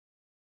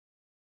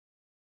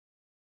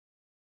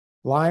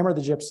 Lime or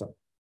the gypsum?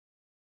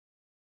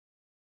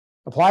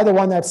 Apply the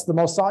one that's the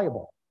most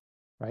soluble,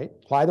 right?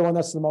 Apply the one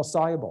that's the most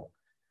soluble.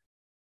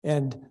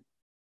 And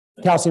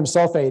calcium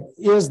sulfate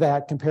is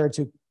that compared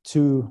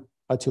to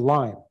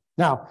lime.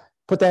 Now,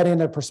 put that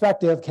into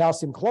perspective,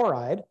 calcium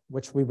chloride,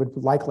 which we would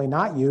likely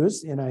not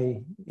use in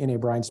a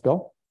brine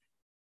spill,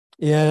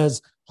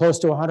 is close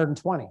to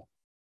 120.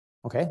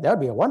 Okay, that would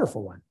be a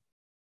wonderful one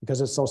because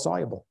it's so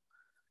soluble.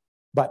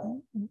 But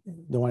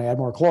they want to add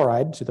more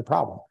chloride to the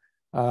problem.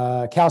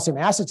 Calcium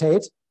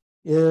acetate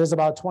is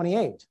about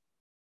 28.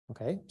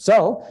 Okay,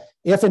 so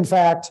if in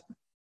fact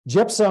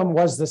gypsum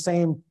was the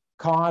same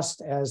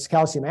cost as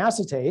calcium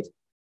acetate,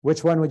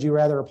 which one would you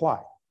rather apply?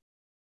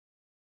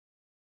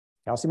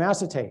 Calcium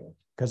acetate,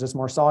 because it's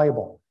more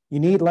soluble. You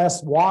need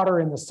less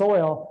water in the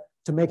soil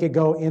to make it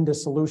go into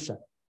solution,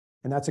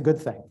 and that's a good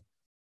thing.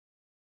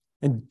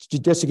 And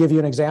just to give you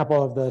an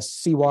example of the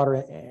seawater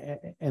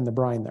and the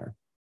brine there.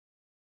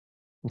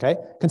 Okay,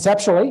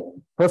 conceptually,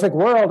 perfect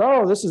world.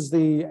 Oh, this is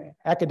the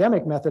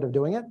academic method of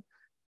doing it.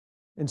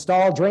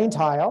 Install drain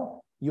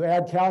tile. You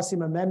add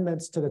calcium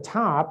amendments to the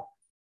top.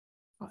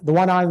 The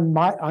one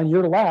on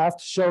your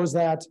left shows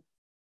that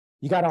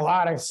you got a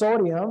lot of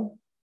sodium.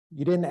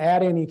 You didn't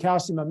add any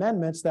calcium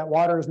amendments. That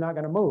water is not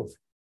going to move.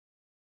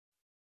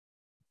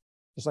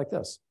 Just like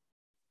this.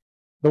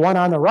 The one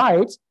on the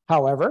right,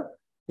 however,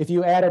 if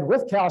you added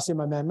with calcium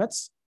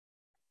amendments,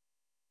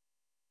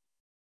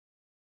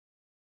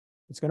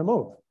 it's going to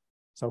move.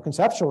 So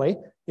conceptually,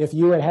 if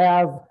you would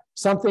have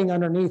something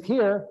underneath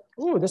here,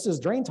 ooh, this is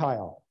drain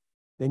tile,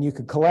 then you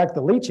could collect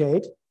the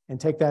leachate and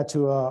take that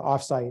to an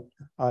offsite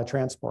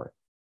transport.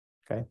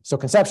 Okay, so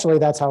conceptually,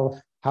 that's how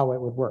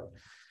it would work.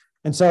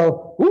 And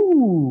so,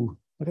 ooh,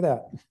 look at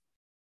that.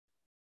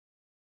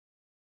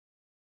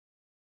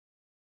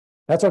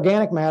 That's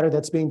organic matter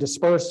that's being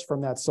dispersed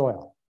from that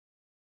soil.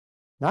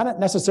 Not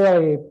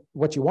necessarily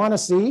what you want to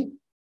see,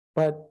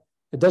 but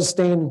it does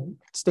stain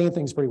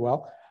things pretty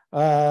well.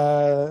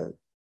 Go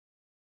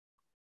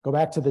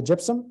back to the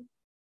gypsum,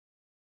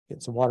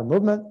 get some water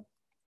movement.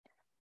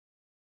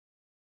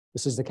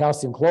 This is the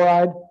calcium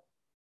chloride, a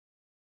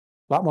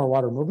lot more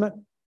water movement.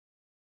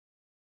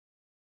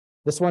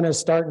 This one is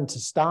starting to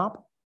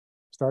stop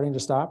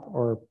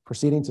or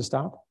proceeding to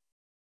stop.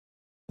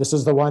 This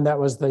is the one that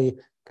was the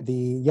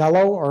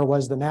yellow or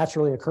was the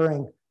naturally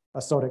occurring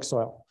sodic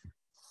soil.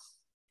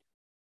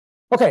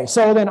 Okay,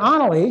 so then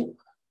Annalie,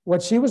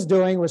 what she was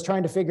doing was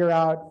trying to figure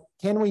out,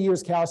 can we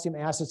use calcium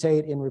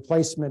acetate in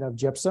replacement of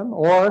gypsum,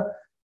 or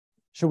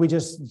should we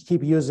just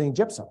keep using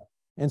gypsum?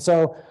 And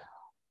so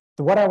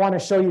what I want to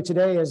show you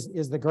today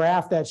is the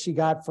graph that she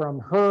got from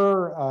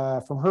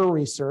her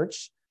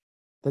research,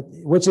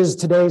 which is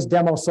today's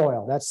demo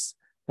soil.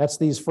 That's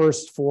these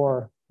first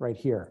four right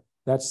here.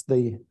 That's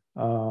the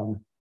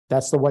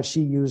what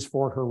she used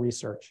for her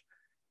research.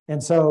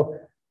 And so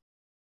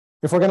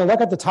if we're going to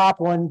look at the top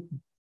one,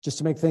 just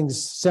to make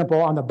things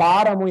simple, on the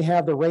bottom we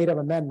have the rate of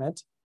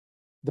amendment.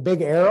 The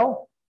big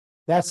arrow,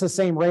 that's the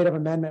same rate of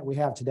amendment we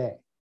have today.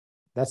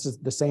 That's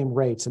the same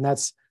rates, and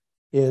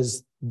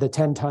is the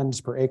 10 tons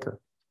per acre.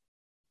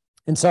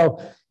 And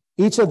so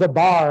each of the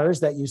bars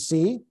that you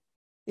see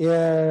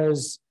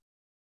is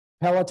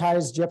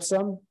pelletized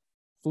gypsum,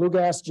 flue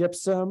gas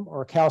gypsum,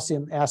 or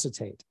calcium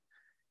acetate.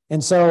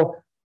 And so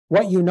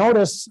what you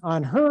notice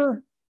on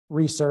her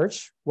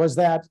research was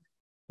that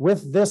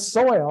with this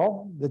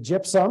soil, the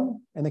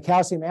gypsum and the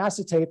calcium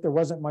acetate, there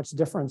wasn't much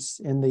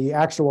difference in the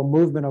actual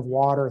movement of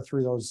water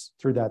through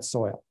that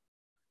soil.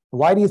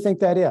 Why do you think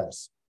that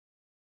is?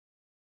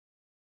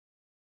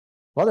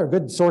 Well, they're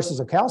good sources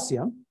of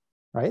calcium,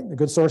 right? They're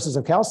good sources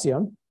of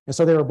calcium, and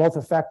so they were both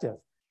effective.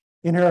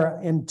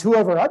 In two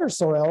of her other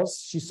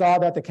soils, she saw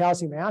that the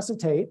calcium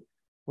acetate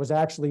was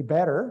actually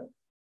better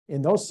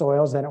in those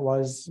soils than it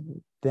was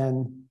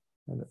than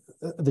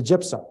the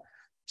gypsum.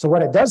 So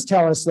what it does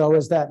tell us, though,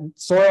 is that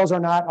soils are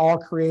not all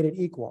created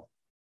equal.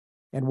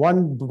 And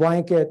one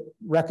blanket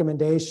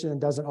recommendation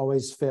doesn't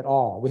always fit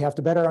all. We have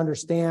to better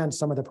understand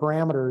some of the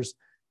parameters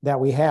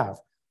that we have.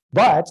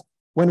 But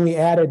when we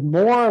added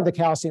more of the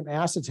calcium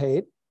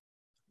acetate,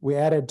 we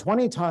added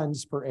 20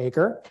 tons per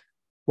acre.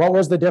 What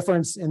was the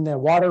difference in the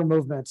water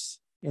movements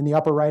in the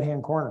upper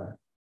right-hand corner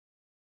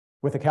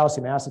with the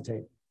calcium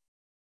acetate? It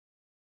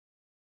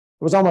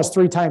was almost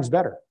 3 times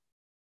better.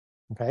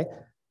 Okay,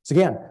 so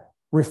again,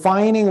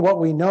 refining what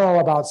we know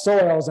about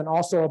soils and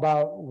also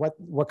about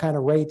what kind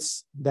of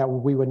rates that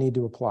we would need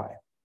to apply.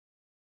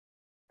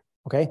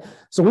 Okay,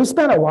 so we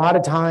spent a lot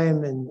of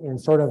time in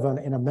sort of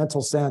in a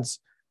mental sense,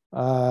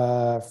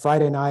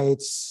 Friday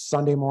nights,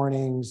 Sunday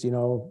mornings,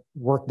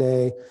 work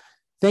day,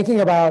 thinking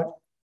about,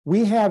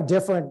 we have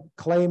different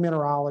clay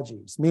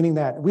mineralogies, meaning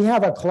that we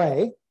have a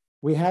clay,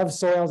 we have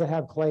soils that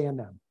have clay in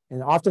them.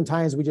 And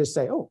oftentimes we just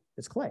say, oh,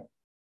 it's clay.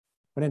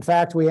 But in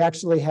fact, we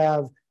actually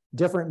have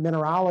different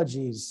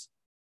mineralogies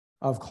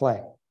of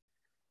clay.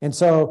 And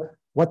so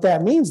what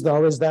that means,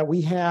 though, is that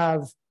we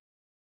have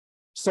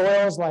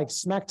soils like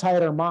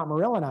smectite or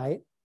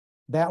montmorillonite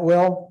that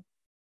will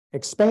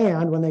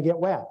expand when they get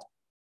wet.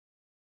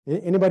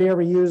 Anybody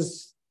ever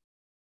use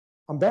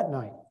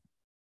bentonite?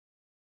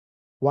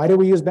 Why do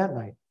we use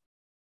bentonite?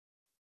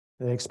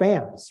 It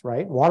expands,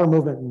 right? Water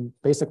movement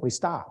basically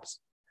stops.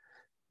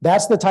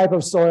 That's the type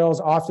of soils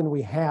often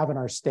we have in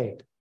our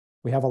state.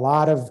 We have a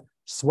lot of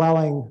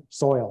swelling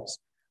soils.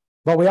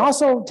 But we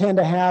also tend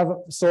to have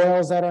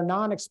soils that are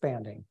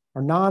non-expanding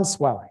or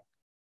non-swelling.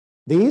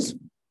 These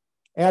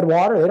add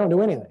water, they don't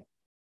do anything.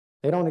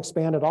 They don't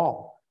expand at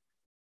all.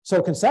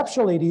 So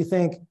conceptually, do you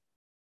think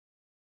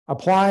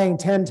applying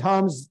 10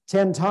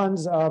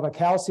 tons of a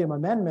calcium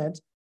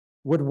amendment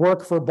would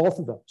work for both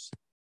of those?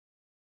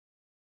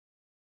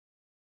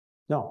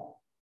 No.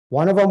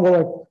 One of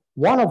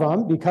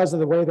them, because of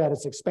the way that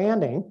it's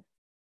expanding,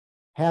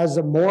 has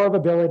more of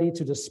ability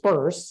to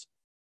disperse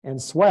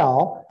and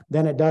swell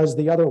than it does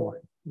the other one,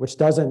 which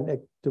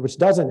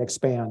doesn't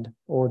expand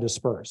or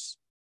disperse.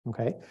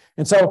 Okay.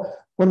 And so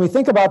when we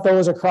think about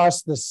those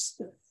across this,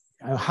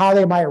 how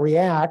they might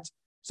react.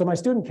 So my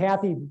student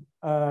Kathy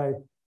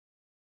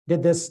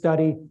did this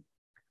study.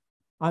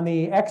 On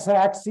the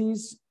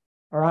x-axis,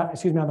 or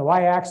excuse me, on the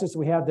y-axis,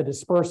 we have the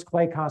dispersed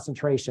clay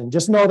concentration.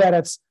 Just know that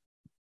it's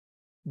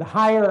the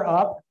higher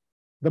up,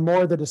 the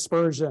more the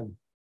dispersion,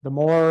 the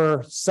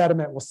more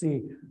sediment we'll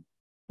see.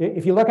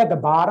 If you look at the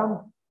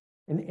bottom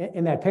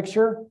in that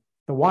picture,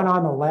 the one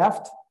on the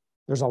left,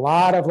 there's a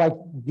lot of, like,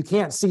 you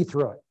can't see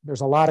through it.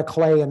 There's a lot of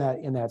clay in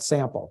that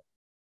sample.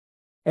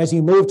 As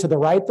you move to the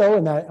right, though,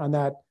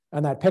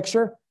 on that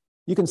picture,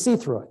 you can see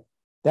through it.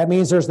 That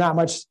means there's not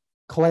much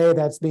clay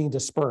that's being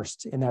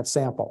dispersed in that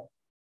sample.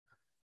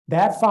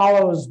 That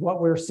follows what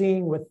we're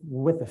seeing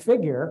with the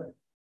figure.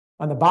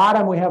 On the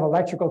bottom, we have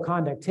electrical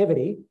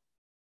conductivity.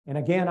 And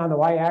again, on the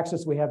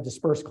y-axis, we have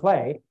dispersed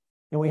clay.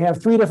 And we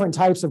have three different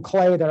types of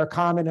clay that are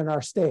common in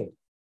our state.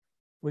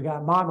 We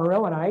got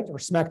montmorillonite or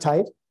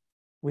smectite.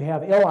 We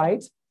have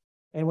illite,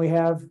 and we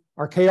have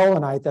our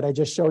kaolinite that I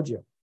just showed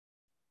you.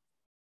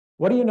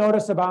 What do you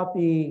notice about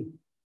the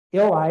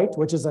illite,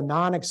 which is a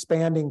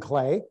non-expanding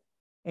clay,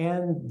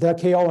 and the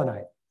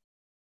kaolinite?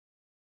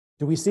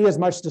 Do we see as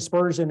much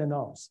dispersion in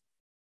those?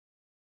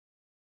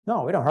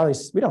 No, we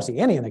don't see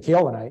any in the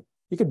kaolinite.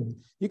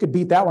 You could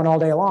beat that one all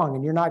day long,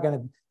 and you're not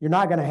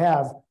gonna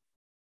have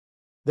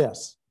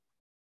this.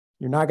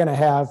 You're not gonna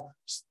have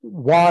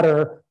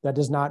water that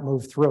does not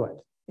move through it,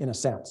 in a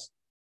sense.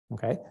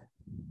 Okay,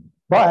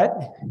 but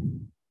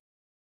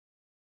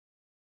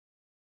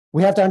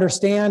we have to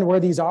understand where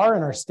these are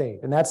in our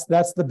state, and that's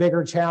the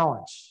bigger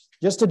challenge.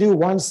 Just to do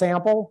one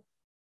sample,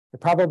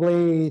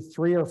 probably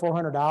 $300 or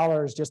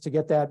 $400 just to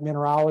get that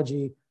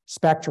mineralogy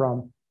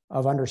spectrum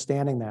of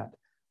understanding that.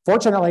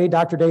 Fortunately,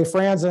 Dr. Dave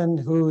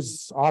Franzen,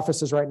 whose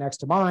office is right next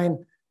to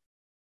mine,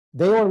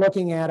 they were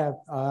looking at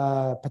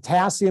a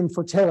potassium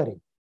fertility.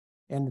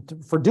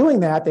 And for doing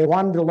that, they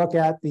wanted to look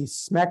at the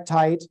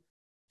smectite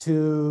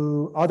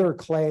to other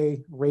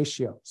clay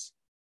ratios.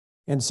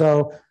 And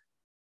so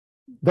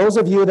those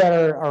of you that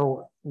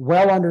are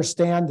well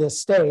understand this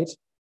state,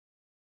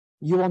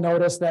 you will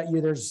notice that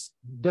there's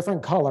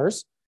different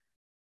colors.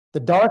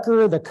 The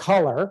darker the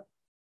color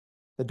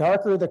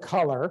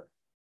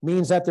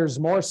means that there's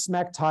more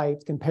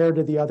smectite compared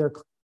to the other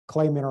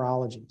clay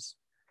mineralogies.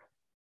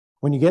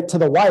 When you get to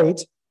the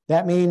white,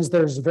 that means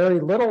there's very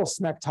little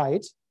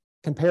smectite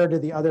compared to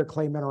the other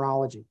clay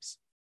mineralogies.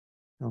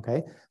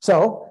 Okay,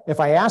 so if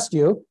I asked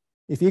you,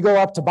 if you go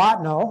up to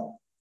Botno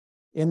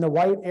in the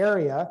white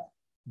area,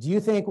 do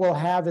you think we'll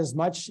have as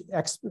much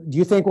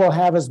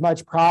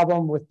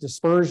problem with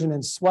dispersion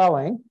and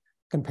swelling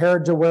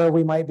compared to where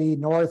we might be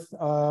north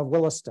of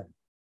Williston?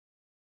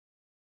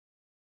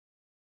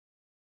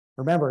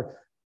 Remember,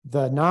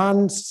 the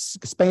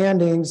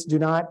non-expandings do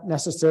not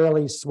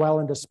necessarily swell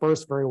and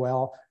disperse very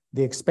well.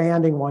 The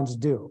expanding ones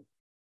do.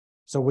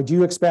 So would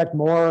you expect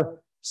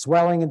more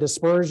swelling and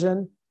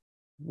dispersion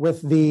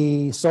with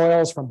the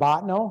soils from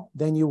Botno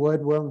than you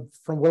would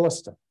from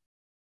Williston?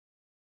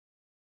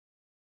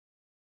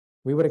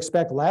 We would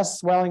expect less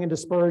swelling and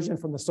dispersion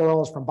from the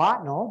soils from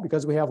Botno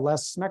because we have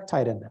less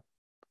smectite in them.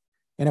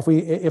 And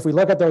if we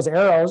look at those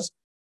arrows,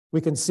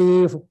 we can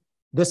see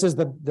this is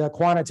the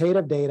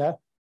quantitative data.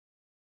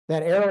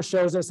 That arrow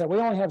shows us that we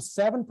only have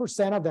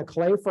 7% of the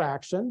clay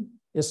fraction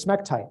is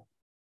smectite.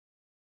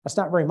 That's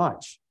not very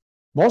much.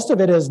 Most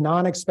of it is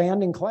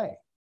non-expanding clay.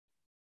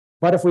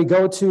 But if we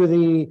go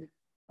to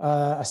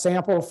a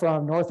sample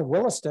from north of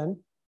Williston,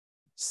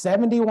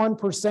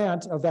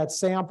 71% of that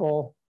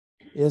sample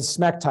is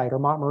smectite or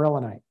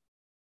montmorillonite.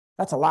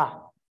 That's a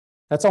lot.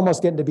 That's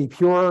almost getting to be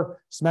pure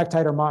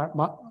smectite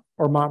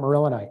or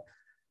montmorillonite.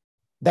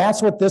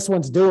 That's what this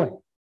one's doing.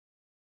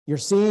 You're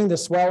seeing the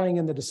swelling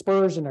and the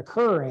dispersion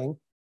occurring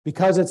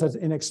because it's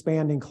an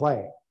expanding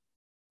clay.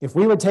 If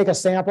we would take a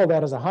sample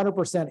that is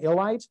 100%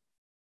 illite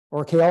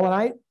or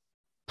kaolinite,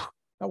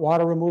 that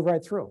water would move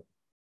right through.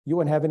 You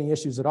wouldn't have any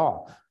issues at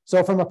all.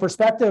 So from a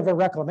perspective of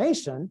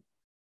reclamation,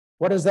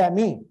 What does that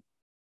mean?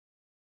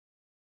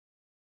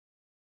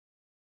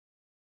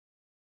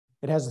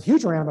 It has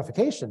huge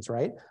ramifications,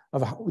 right?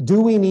 Of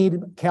do we need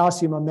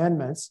calcium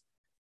amendments?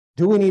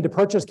 Do we need to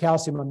purchase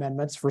calcium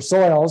amendments for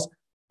soils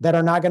that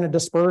are not going to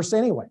disperse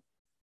anyway?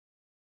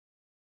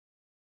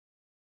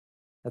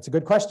 That's a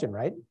good question,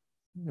 right?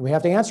 We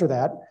have to answer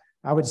that.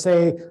 I would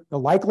say the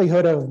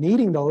likelihood of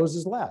needing those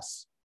is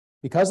less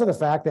because of the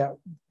fact that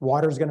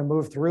water is going to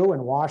move through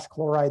and wash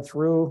chloride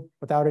through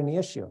without any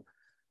issue.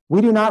 We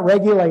do not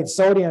regulate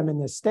sodium in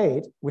this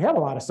state. We have a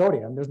lot of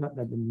sodium. There's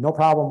no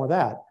problem with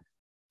that.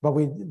 But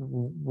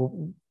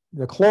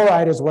the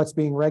chloride is what's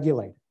being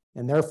regulated.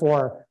 And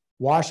therefore,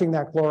 washing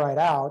that chloride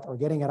out or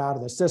getting it out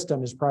of the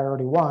system is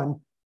priority one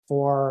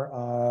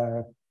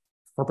for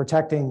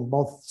protecting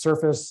both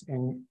surface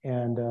and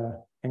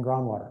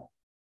groundwater.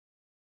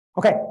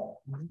 Okay,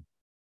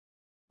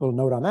 little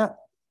note on that.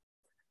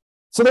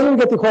 So then we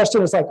get the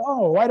question, it's like,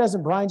 oh, why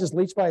doesn't brine just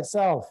leach by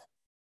itself?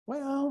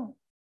 Well,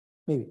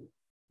 maybe.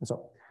 And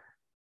so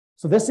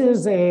this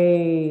is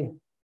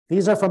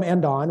these are from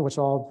Endon, which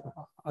I'll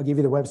give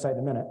you the website in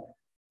a minute.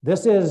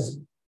 This is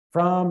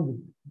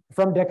from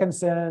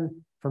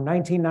Dickinson from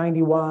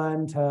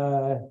 1991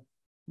 to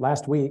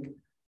last week,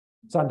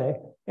 Sunday.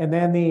 And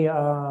then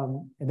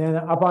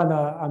up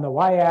on the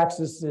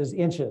y-axis is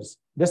inches.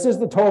 This is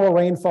the total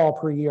rainfall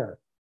per year.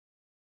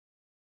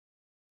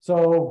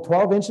 So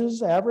 12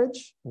 inches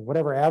average,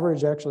 whatever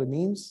average actually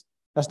means,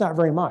 that's not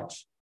very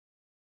much.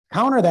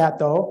 Counter that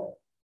though,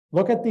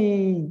 look at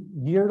the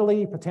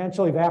yearly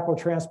potential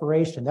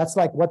evapotranspiration. That's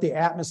like what the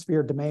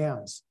atmosphere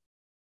demands.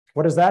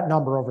 What is that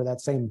number over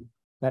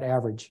that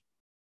average?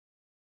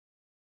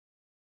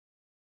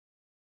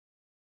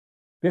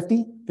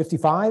 50,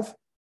 55?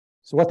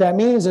 So what that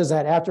means is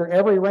that after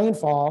every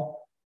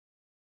rainfall,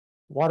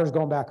 water's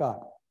going back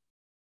up.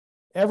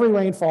 Every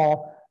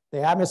rainfall,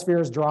 the atmosphere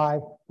is dry,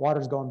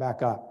 water's going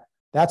back up.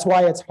 That's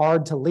why it's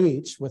hard to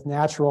leach with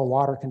natural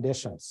water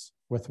conditions,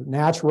 with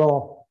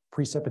natural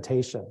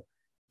precipitation.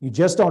 You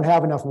just don't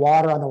have enough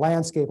water on the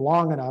landscape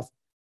long enough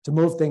to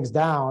move things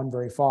down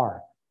very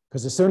far.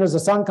 Because as soon as the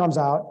sun comes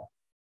out,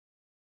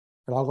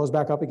 it all goes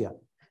back up again.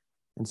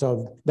 And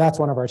so that's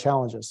one of our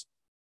challenges.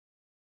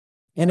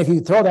 And if you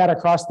throw that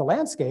across the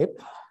landscape,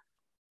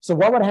 so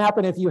what would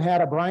happen if you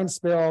had a brine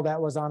spill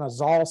that was on a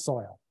Zoll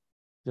soil?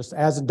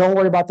 Don't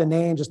worry about the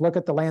name, just look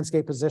at the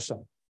landscape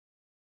position.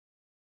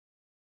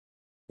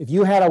 If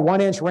you had a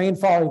 1-inch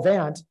rainfall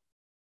event,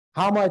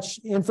 how much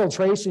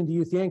infiltration do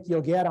you think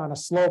you'll get on a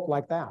slope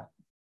like that?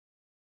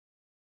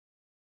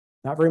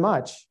 Not very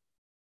much.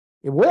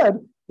 It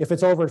would if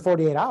it's over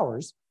 48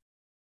 hours.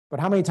 But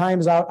how many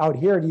times out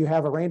here do you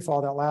have a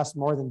rainfall that lasts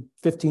more than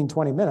 15,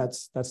 20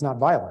 minutes that's not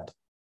violent,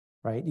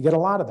 right? You get a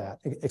lot of that,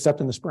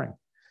 except in the spring.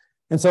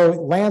 And so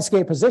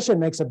landscape position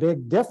makes a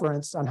big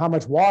difference on how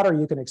much water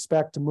you can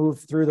expect to move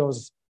through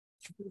those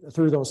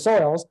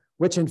soils,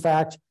 which in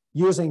fact,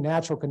 using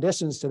natural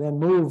conditions to then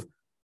move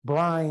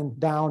brine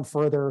down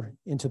further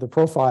into the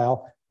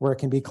profile where it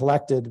can be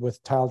collected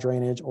with tile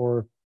drainage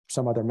or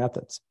some other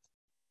methods.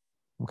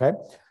 Okay,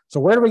 so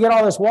where do we get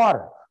all this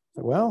water?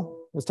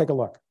 Well, let's take a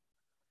look.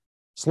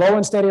 Slow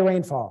and steady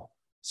rainfall.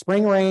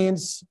 Spring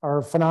rains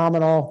are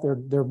phenomenal.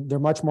 They're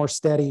much more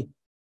steady.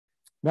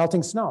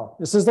 Melting snow.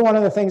 This is one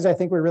of the things I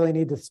think we really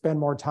need to spend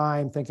more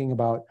time thinking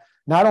about,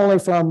 not only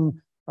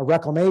from a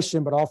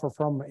reclamation, but also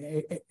from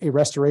a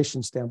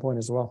restoration standpoint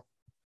as well.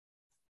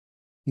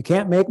 You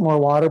can't make more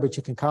water, but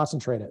you can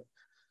concentrate it.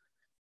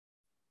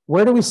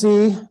 Where do we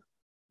see,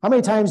 how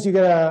many times do you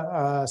get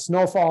a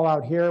snowfall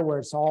out here where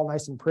it's all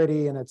nice and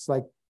pretty and it's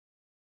like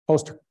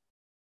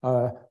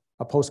a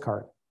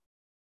postcard?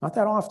 Not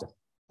that often.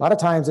 A lot of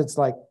times it's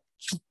like,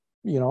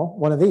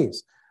 one of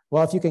these.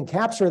 Well, if you can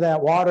capture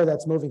that water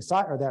that's moving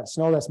or that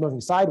snow that's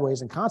moving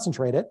sideways and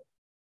concentrate it,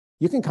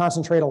 you can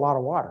concentrate a lot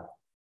of water.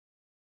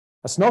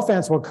 A snow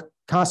fence will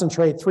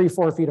concentrate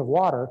 3-4 feet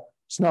of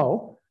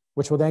snow,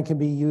 which will then can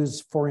be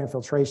used for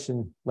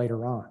infiltration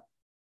later on.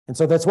 And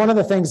so that's one of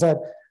the things that,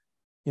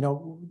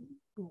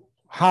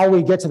 how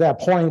we get to that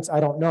point, I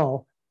don't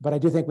know, but I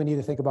do think we need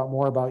to think about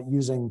more about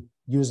using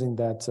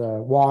that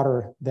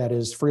water that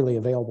is freely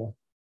available.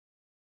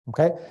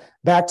 Okay,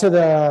 back to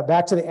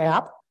the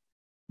app.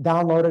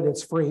 Download it,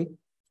 it's free.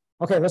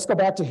 Okay, let's go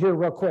back to here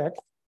real quick.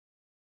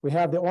 We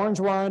have the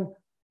orange one,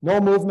 no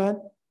movement,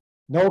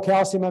 no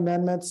calcium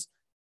amendments.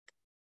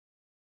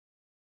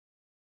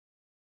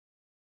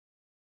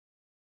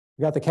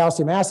 You got the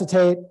calcium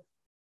acetate. You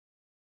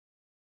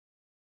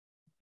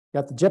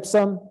got the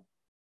gypsum.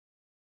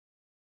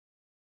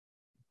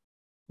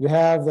 You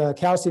have the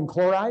calcium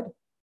chloride.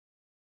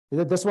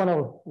 This one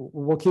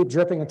will keep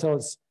dripping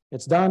until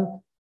it's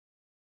done.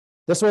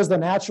 This was the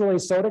naturally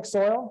sodic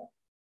soil.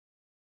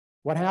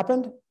 What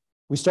happened?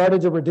 We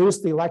started to reduce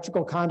the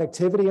electrical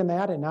conductivity in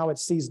that, and now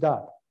it's seized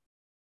up.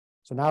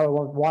 So now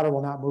water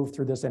will not move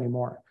through this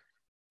anymore.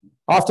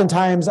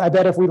 Oftentimes, I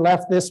bet if we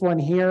left this one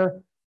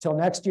here till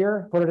next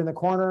year, put it in the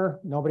corner,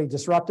 nobody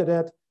disrupted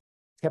it,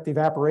 kept the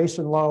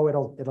evaporation low,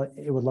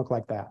 it would look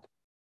like that.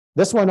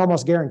 This one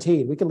almost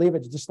guaranteed. We could leave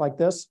it just like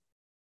this.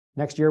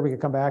 Next year we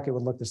could come back, it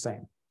would look the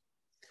same.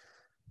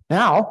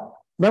 Now,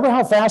 remember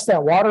how fast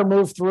that water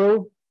moved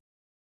through?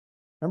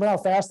 Remember how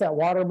fast that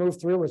water moved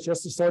through with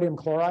just the sodium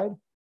chloride?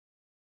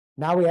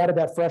 Now we added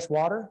that fresh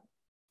water.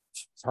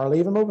 It's hardly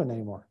even moving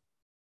anymore.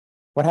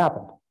 What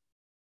happened?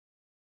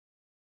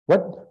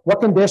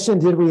 What condition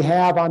did we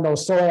have on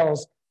those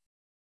soils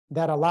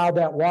that allowed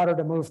that water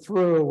to move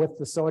through with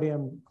the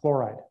sodium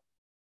chloride?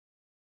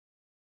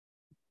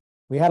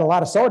 We had a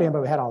lot of sodium,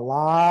 but we had a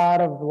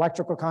lot of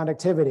electrical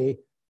conductivity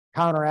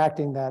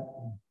counteracting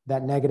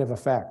that negative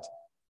effect.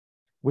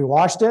 We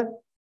washed it.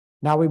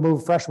 Now we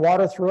moved fresh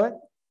water through it.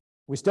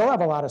 We still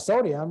have a lot of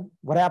sodium.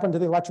 What happened to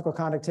the electrical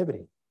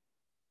conductivity?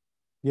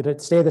 Did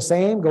it stay the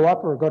same, go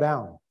up, or go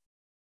down?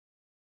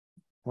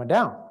 Went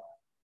down.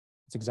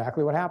 That's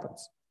exactly what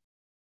happens.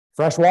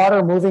 Fresh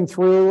water moving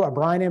through a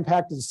brine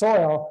impacted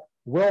soil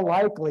will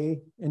likely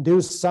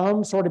induce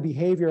some sort of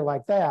behavior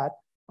like that,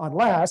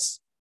 unless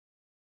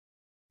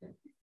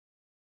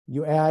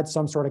you add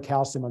some sort of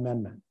calcium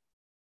amendment.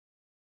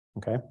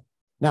 Okay.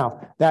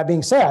 Now, that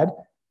being said,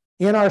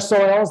 in our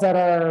soils that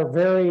are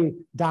very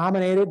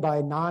dominated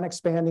by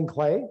non-expanding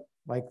clay,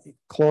 like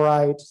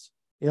chlorite,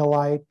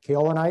 illite,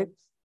 kaolinite,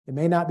 it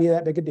may not be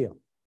that big a deal.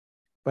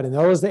 But in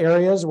those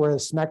areas where the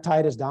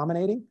smectite is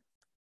dominating,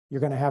 you're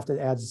going to have to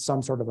add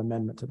some sort of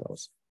amendment to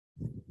those.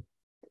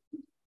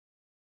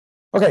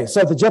 Okay,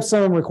 so the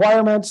gypsum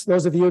requirements,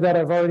 those of you that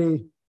have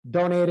already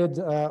donated,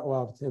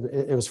 well,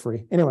 it was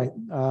free. Anyway,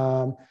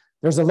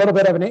 there's a little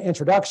bit of an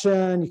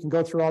introduction. You can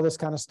go through all this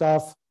kind of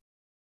stuff.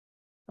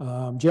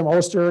 Jim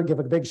Oster, give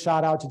a big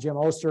shout out to Jim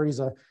Oster. He's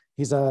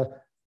a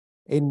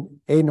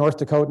North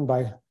Dakotan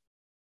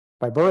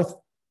by birth.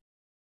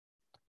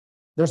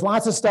 There's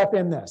lots of stuff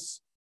in this.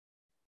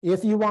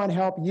 If you want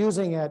help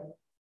using it,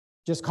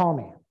 just call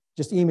me.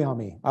 Just email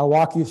me. I'll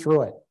walk you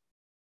through it.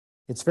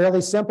 It's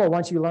fairly simple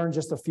once you learn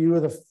just a few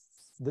of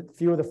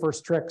the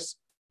first tricks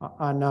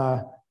on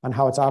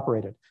how it's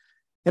operated.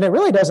 And it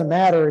really doesn't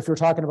matter if you're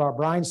talking about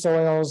brine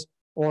soils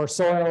or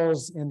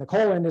soils in the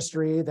coal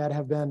industry that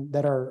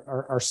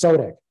are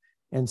sodic.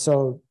 And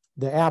so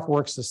the app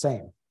works the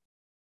same.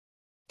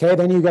 Okay,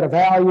 then you get a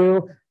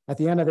value. At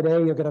the end of the day,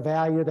 you'll get a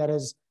value that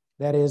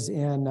is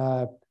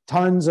in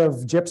tons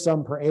of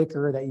gypsum per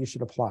acre that you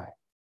should apply.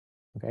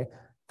 Okay.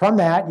 From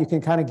that, you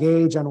can kind of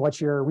gauge on what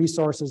your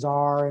resources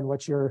are and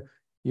what your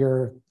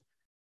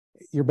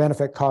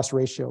benefit cost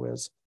ratio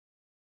is.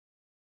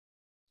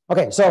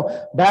 Okay,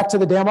 so back to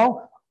the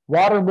demo.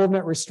 Water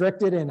movement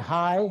restricted in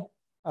high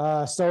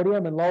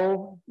sodium and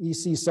low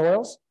EC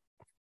soils.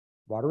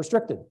 Water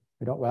restricted.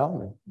 We don't,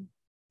 well,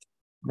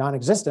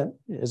 non-existent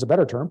is a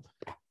better term.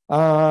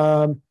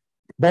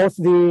 Both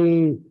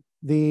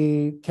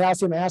the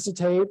calcium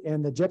acetate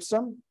and the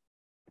gypsum.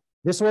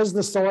 This was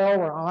the soil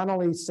where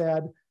Annalie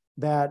said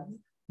that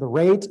the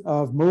rate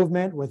of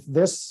movement with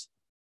this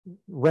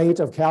rate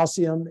of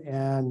calcium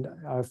and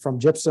from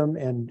gypsum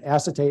and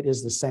acetate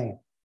is the same.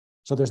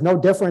 So there's no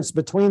difference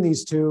between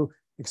these two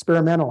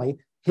experimentally.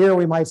 Here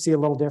we might see a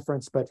little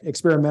difference, but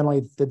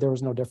experimentally there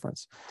was no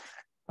difference.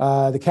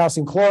 The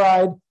calcium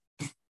chloride,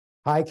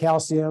 high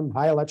calcium,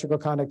 high electrical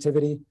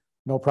conductivity,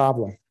 no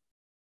problem.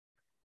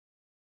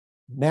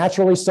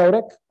 Naturally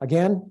sodic,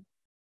 again,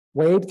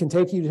 Wade can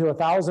take you to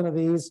 1,000 of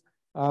these,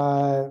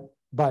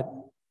 but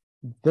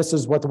this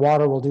is what the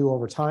water will do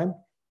over time.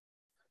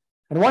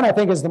 And one I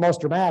think is the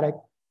most dramatic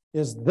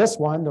is this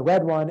one, the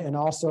red one, and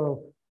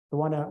also the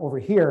one over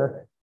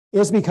here,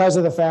 is because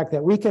of the fact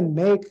that we can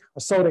make a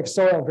sodic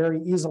soil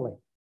very easily.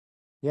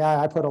 Yeah,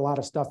 I put a lot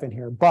of stuff in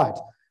here, but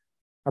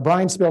a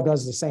brine spill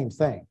does the same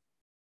thing.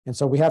 And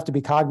so we have to be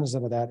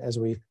cognizant of that as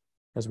we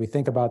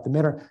think about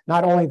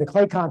not only the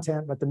clay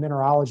content, but the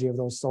mineralogy of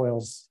those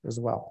soils as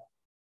well.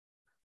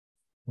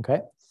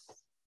 Okay.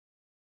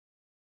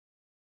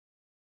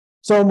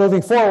 So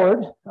moving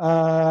forward,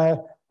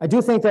 I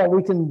do think that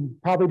we can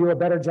probably do a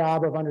better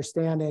job of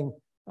understanding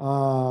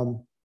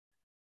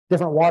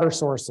different water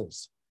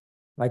sources.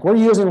 Like we're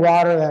using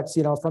water that's,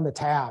 from the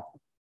tap,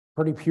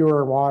 pretty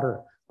pure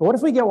water. But what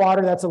if we get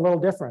water that's a little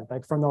different,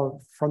 like from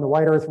the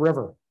White Earth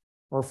River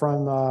or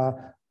from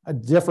a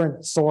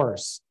different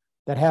source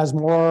that has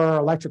more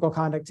electrical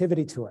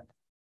conductivity to it?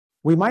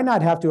 We might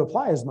not have to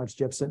apply as much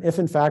gypsum if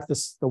in fact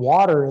the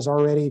water is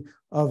already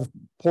of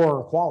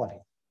poorer quality.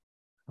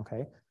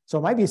 Okay. So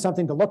it might be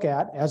something to look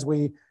at as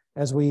we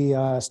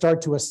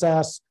start to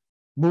assess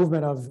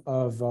movement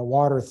of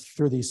water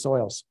through these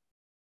soils.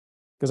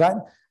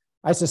 Because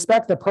I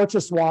suspect the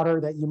purchased water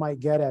that you might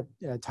get at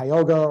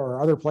Tioga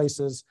or other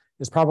places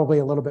is probably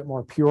a little bit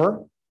more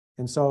pure.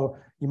 And so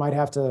you might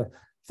have to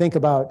think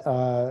about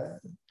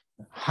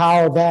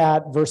how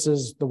that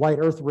versus the White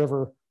Earth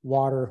River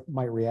water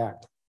might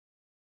react.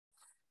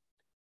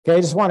 Okay,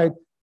 I just want to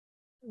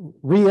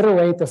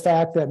reiterate the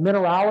fact that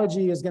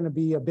mineralogy is going to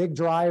be a big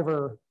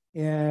driver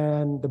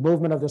in the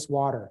movement of this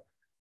water.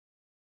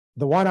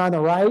 The one on the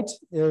right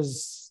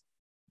is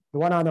the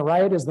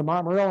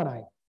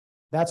Montmorillonite.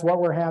 That's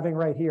what we're having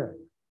right here.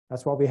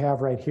 That's what we have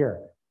right here.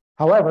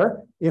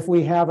 However, if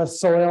we have a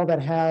soil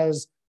that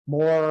has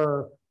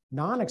more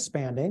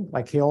non-expanding,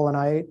 like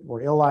kaolinite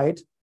or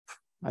illite,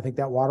 I think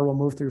that water will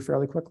move through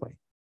fairly quickly.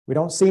 We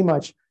don't see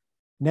much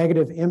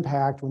negative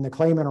impact when the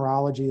clay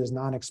mineralogy is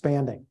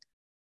non-expanding.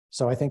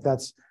 So I think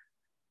that's,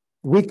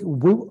 we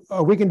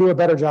can do a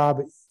better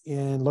job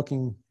in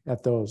looking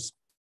at those.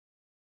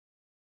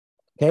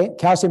 Okay,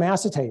 calcium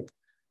acetate.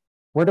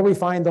 Where do we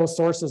find those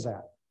sources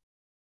at?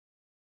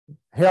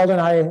 Harold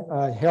and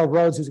I, Harold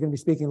Rhodes, who's going to be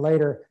speaking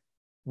later,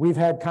 we've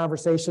had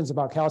conversations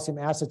about calcium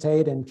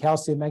acetate and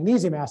calcium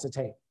magnesium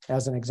acetate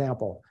as an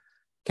example.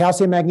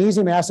 Calcium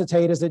magnesium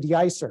acetate is a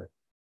deicer.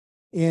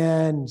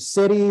 In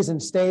cities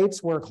and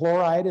states where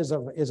chloride is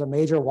a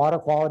major water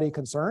quality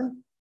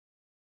concern,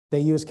 they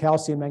use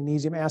calcium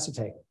magnesium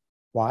acetate.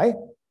 Why?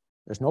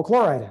 There's no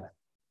chloride in it.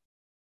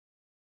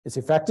 It's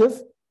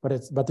effective,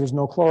 but there's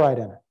no chloride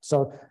in it.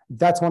 So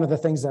that's one of the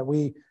things that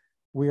we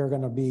are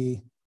going to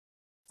be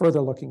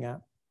further looking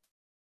at.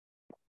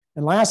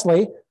 And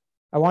lastly,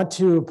 I want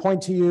to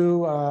point to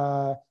you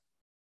our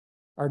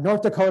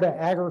North Dakota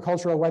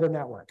Agricultural Weather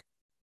Network.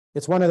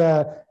 It's one of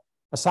the,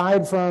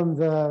 aside from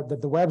the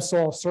Web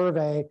Soil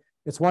Survey,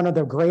 it's one of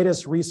the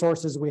greatest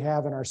resources we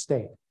have in our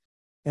state.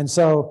 And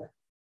so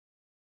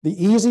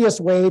the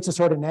easiest way to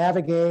sort of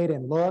navigate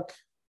and look,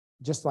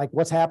 just like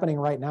what's happening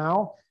right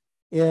now,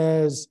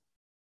 is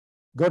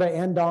go to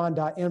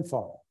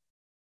ndon.info.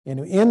 And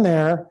in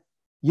there,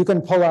 you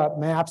can pull up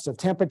maps of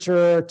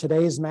temperature,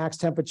 today's max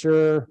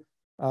temperature,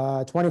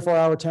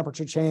 24-hour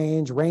temperature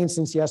change, rain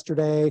since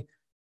yesterday,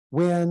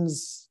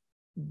 winds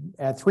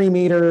at 3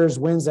 meters,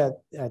 winds at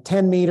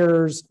 10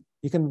 meters.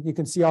 You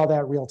can see all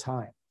that real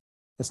time.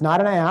 It's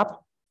not an app,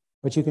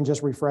 but you can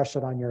just refresh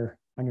it on your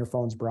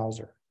phone's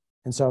browser.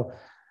 And so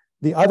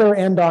the other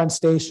NDON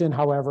station,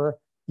 however,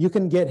 you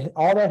can get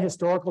all that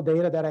historical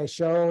data that I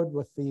showed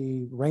with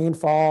the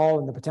rainfall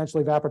and the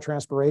potential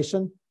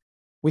evapotranspiration.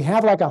 We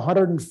have like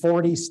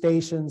 140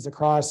 stations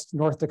across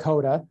North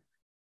Dakota.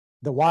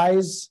 The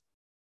WISE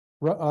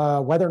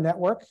Weather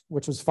Network,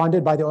 which was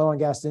funded by the oil and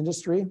gas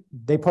industry,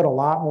 they put a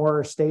lot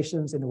more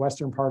stations in the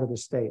western part of the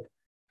state.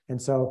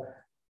 And so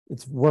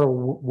we're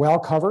well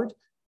covered,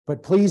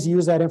 but please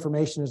use that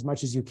information as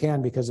much as you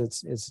can because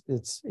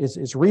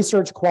it's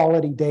research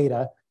quality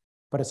data,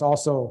 but it's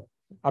also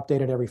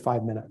updated every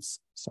 5 minutes.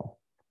 So,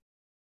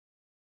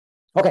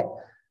 okay.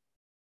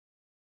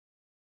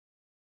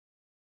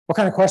 What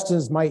kind of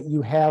questions might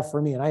you have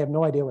for me? And I have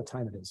no idea what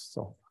time it is.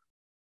 So,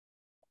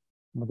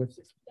 am I good?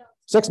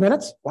 6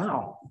 minutes?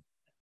 Wow.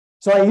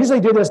 So I usually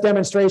do this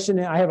demonstration.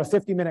 I have a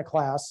 50-minute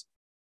class.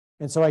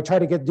 And so I try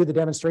to do the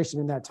demonstration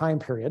in that time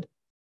period.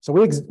 So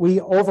we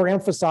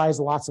overemphasize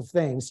lots of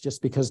things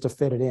just because to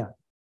fit it in.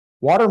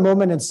 Water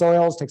movement in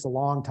soils takes a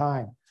long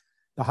time.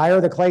 The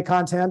higher the clay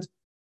content,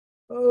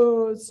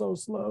 oh, it's so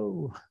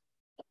slow.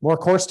 More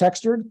coarse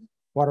textured,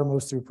 water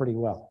moves through pretty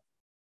well,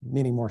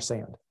 meaning more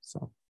sand.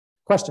 So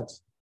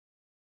questions?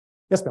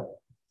 Yes, Bill.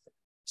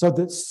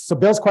 So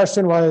Bill's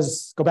question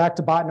was, go back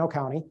to Bottineau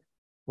County,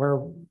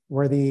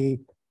 where the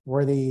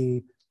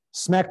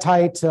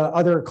smectite to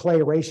other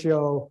clay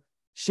ratio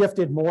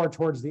shifted more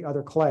towards the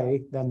other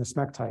clay than the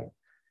smectite.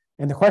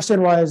 And the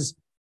question was,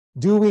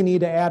 do we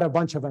need to add a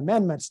bunch of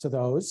amendments to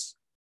those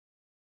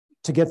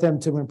to get them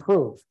to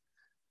improve?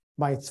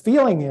 My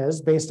feeling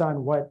is, based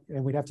on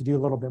and we'd have to do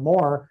a little bit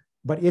more,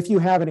 but if you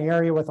have an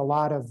area with a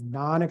lot of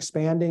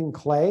non-expanding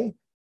clay,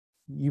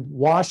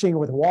 washing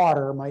with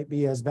water might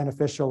be as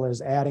beneficial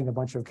as adding a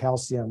bunch of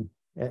calcium,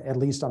 at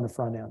least on the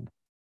front end.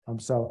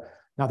 So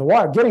now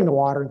getting the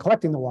water and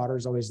collecting the water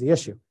is always the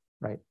issue,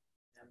 right?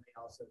 And they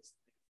also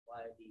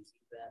why these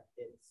events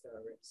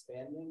are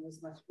expanding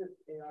as much as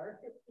they are.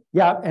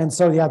 Yeah, and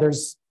so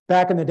there's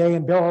back in the day,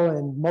 and Bill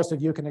and most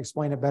of you can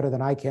explain it better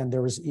than I can.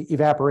 There was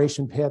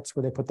evaporation pits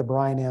where they put the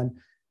brine in,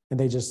 and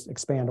they just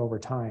expand over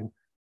time.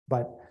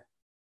 But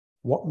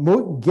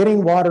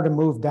getting water to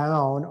move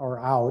down or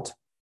out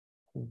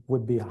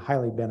would be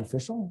highly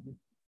beneficial.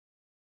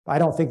 I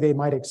don't think they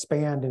might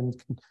expand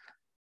and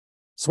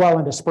swell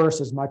and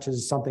disperse as much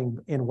as something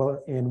in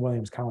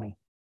Williams County.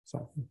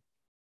 So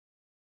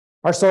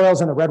our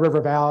soils in the Red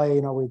River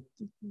Valley,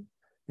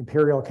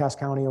 Imperial, Cass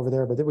County over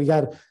there, but we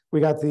got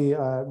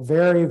the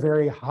very,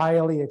 very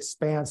highly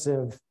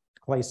expansive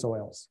clay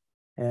soils,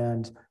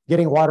 and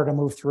getting water to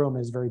move through them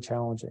is very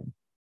challenging,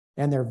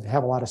 and they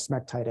have a lot of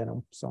smectite in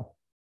them. So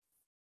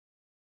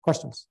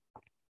questions?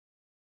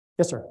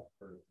 Yes, sir.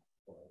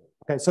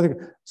 Okay, so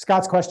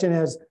Scott's question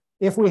is,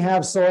 if we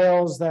have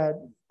soils that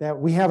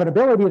we have an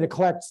ability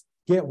to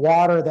get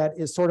water that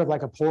is sort of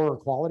like a poorer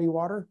quality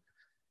water,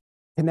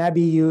 can that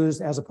be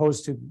used as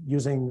opposed to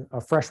using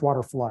a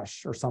freshwater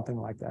flush or something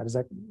like that? Is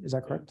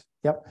that correct?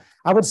 Yep.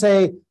 I would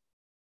say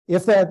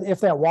if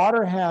that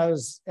water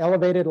has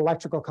elevated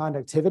electrical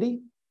conductivity,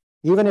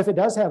 even if it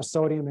does have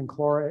sodium and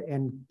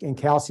chlorine and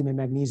calcium and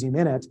magnesium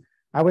in it,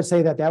 I would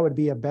say that would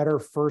be a better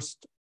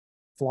first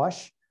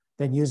flush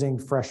than using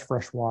fresh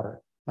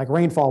water. Like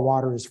rainfall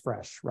water is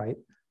fresh, right?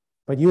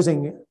 But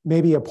using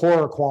maybe a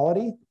poorer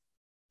quality,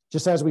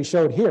 just as we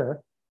showed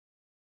here,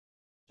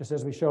 just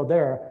as we showed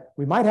there,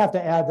 we might have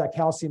to add that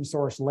calcium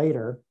source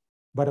later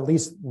but at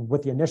least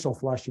with the initial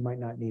flush, you might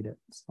not need it.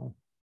 So,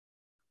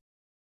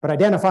 but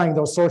identifying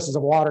those sources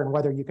of water and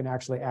whether you can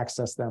actually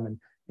access them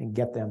and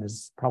get them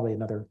is probably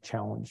another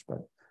challenge.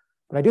 But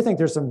I do think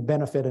there's some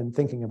benefit in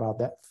thinking about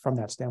that from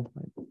that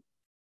standpoint.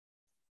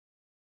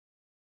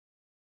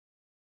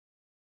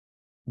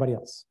 Anybody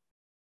else?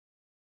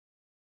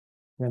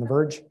 You're on the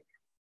verge?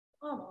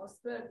 Almost,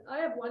 but I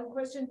have one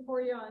question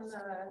for you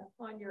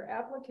on your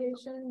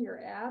application, your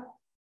app.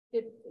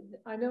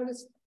 I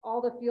noticed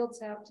all the fields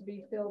have to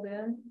be filled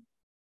in.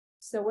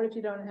 So what if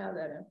you don't have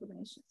that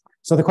information?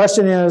 So the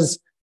question is,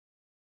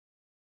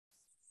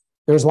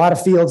 there's a lot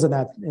of fields in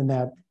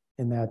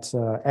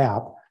that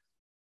app.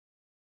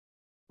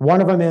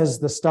 One of them is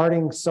the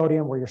starting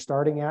sodium where you're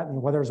starting at, and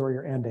the other is where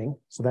you're ending.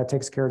 So that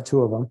takes care of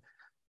two of them.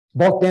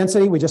 Bulk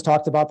density, we just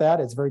talked about that.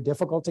 It's very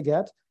difficult to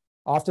get.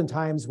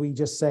 Oftentimes we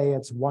just say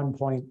it's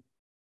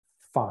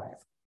 1.5,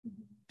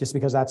 just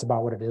because that's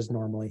about what it is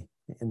normally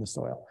in the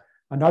soil.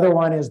 Another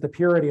one is the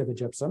purity of the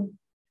gypsum.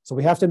 So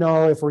we have to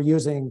know if we're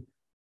using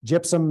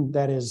gypsum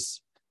that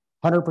is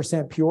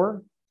 100%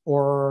 pure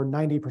or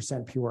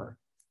 90% pure.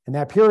 And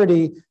that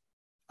purity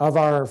of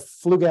our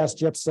flue gas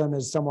gypsum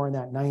is somewhere in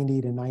that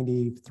 90 to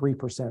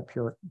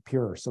 93%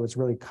 pure. So it's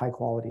really high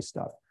quality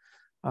stuff.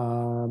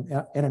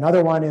 And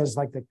another one is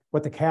like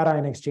what the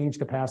cation exchange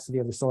capacity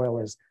of the soil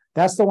is.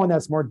 That's the one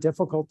that's more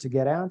difficult to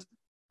get at.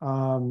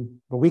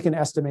 But we can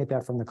estimate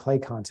that from the clay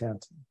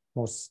content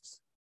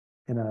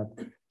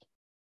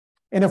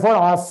and if we're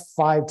off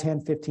 5,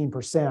 10,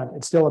 15%,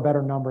 it's still a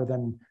better number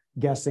than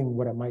guessing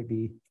what it might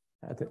be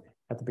at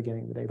the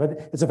beginning of the day.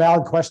 But it's a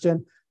valid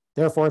question.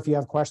 Therefore, if you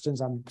have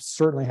questions, I'm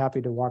certainly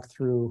happy to walk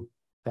through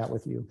that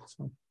with you.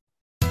 So.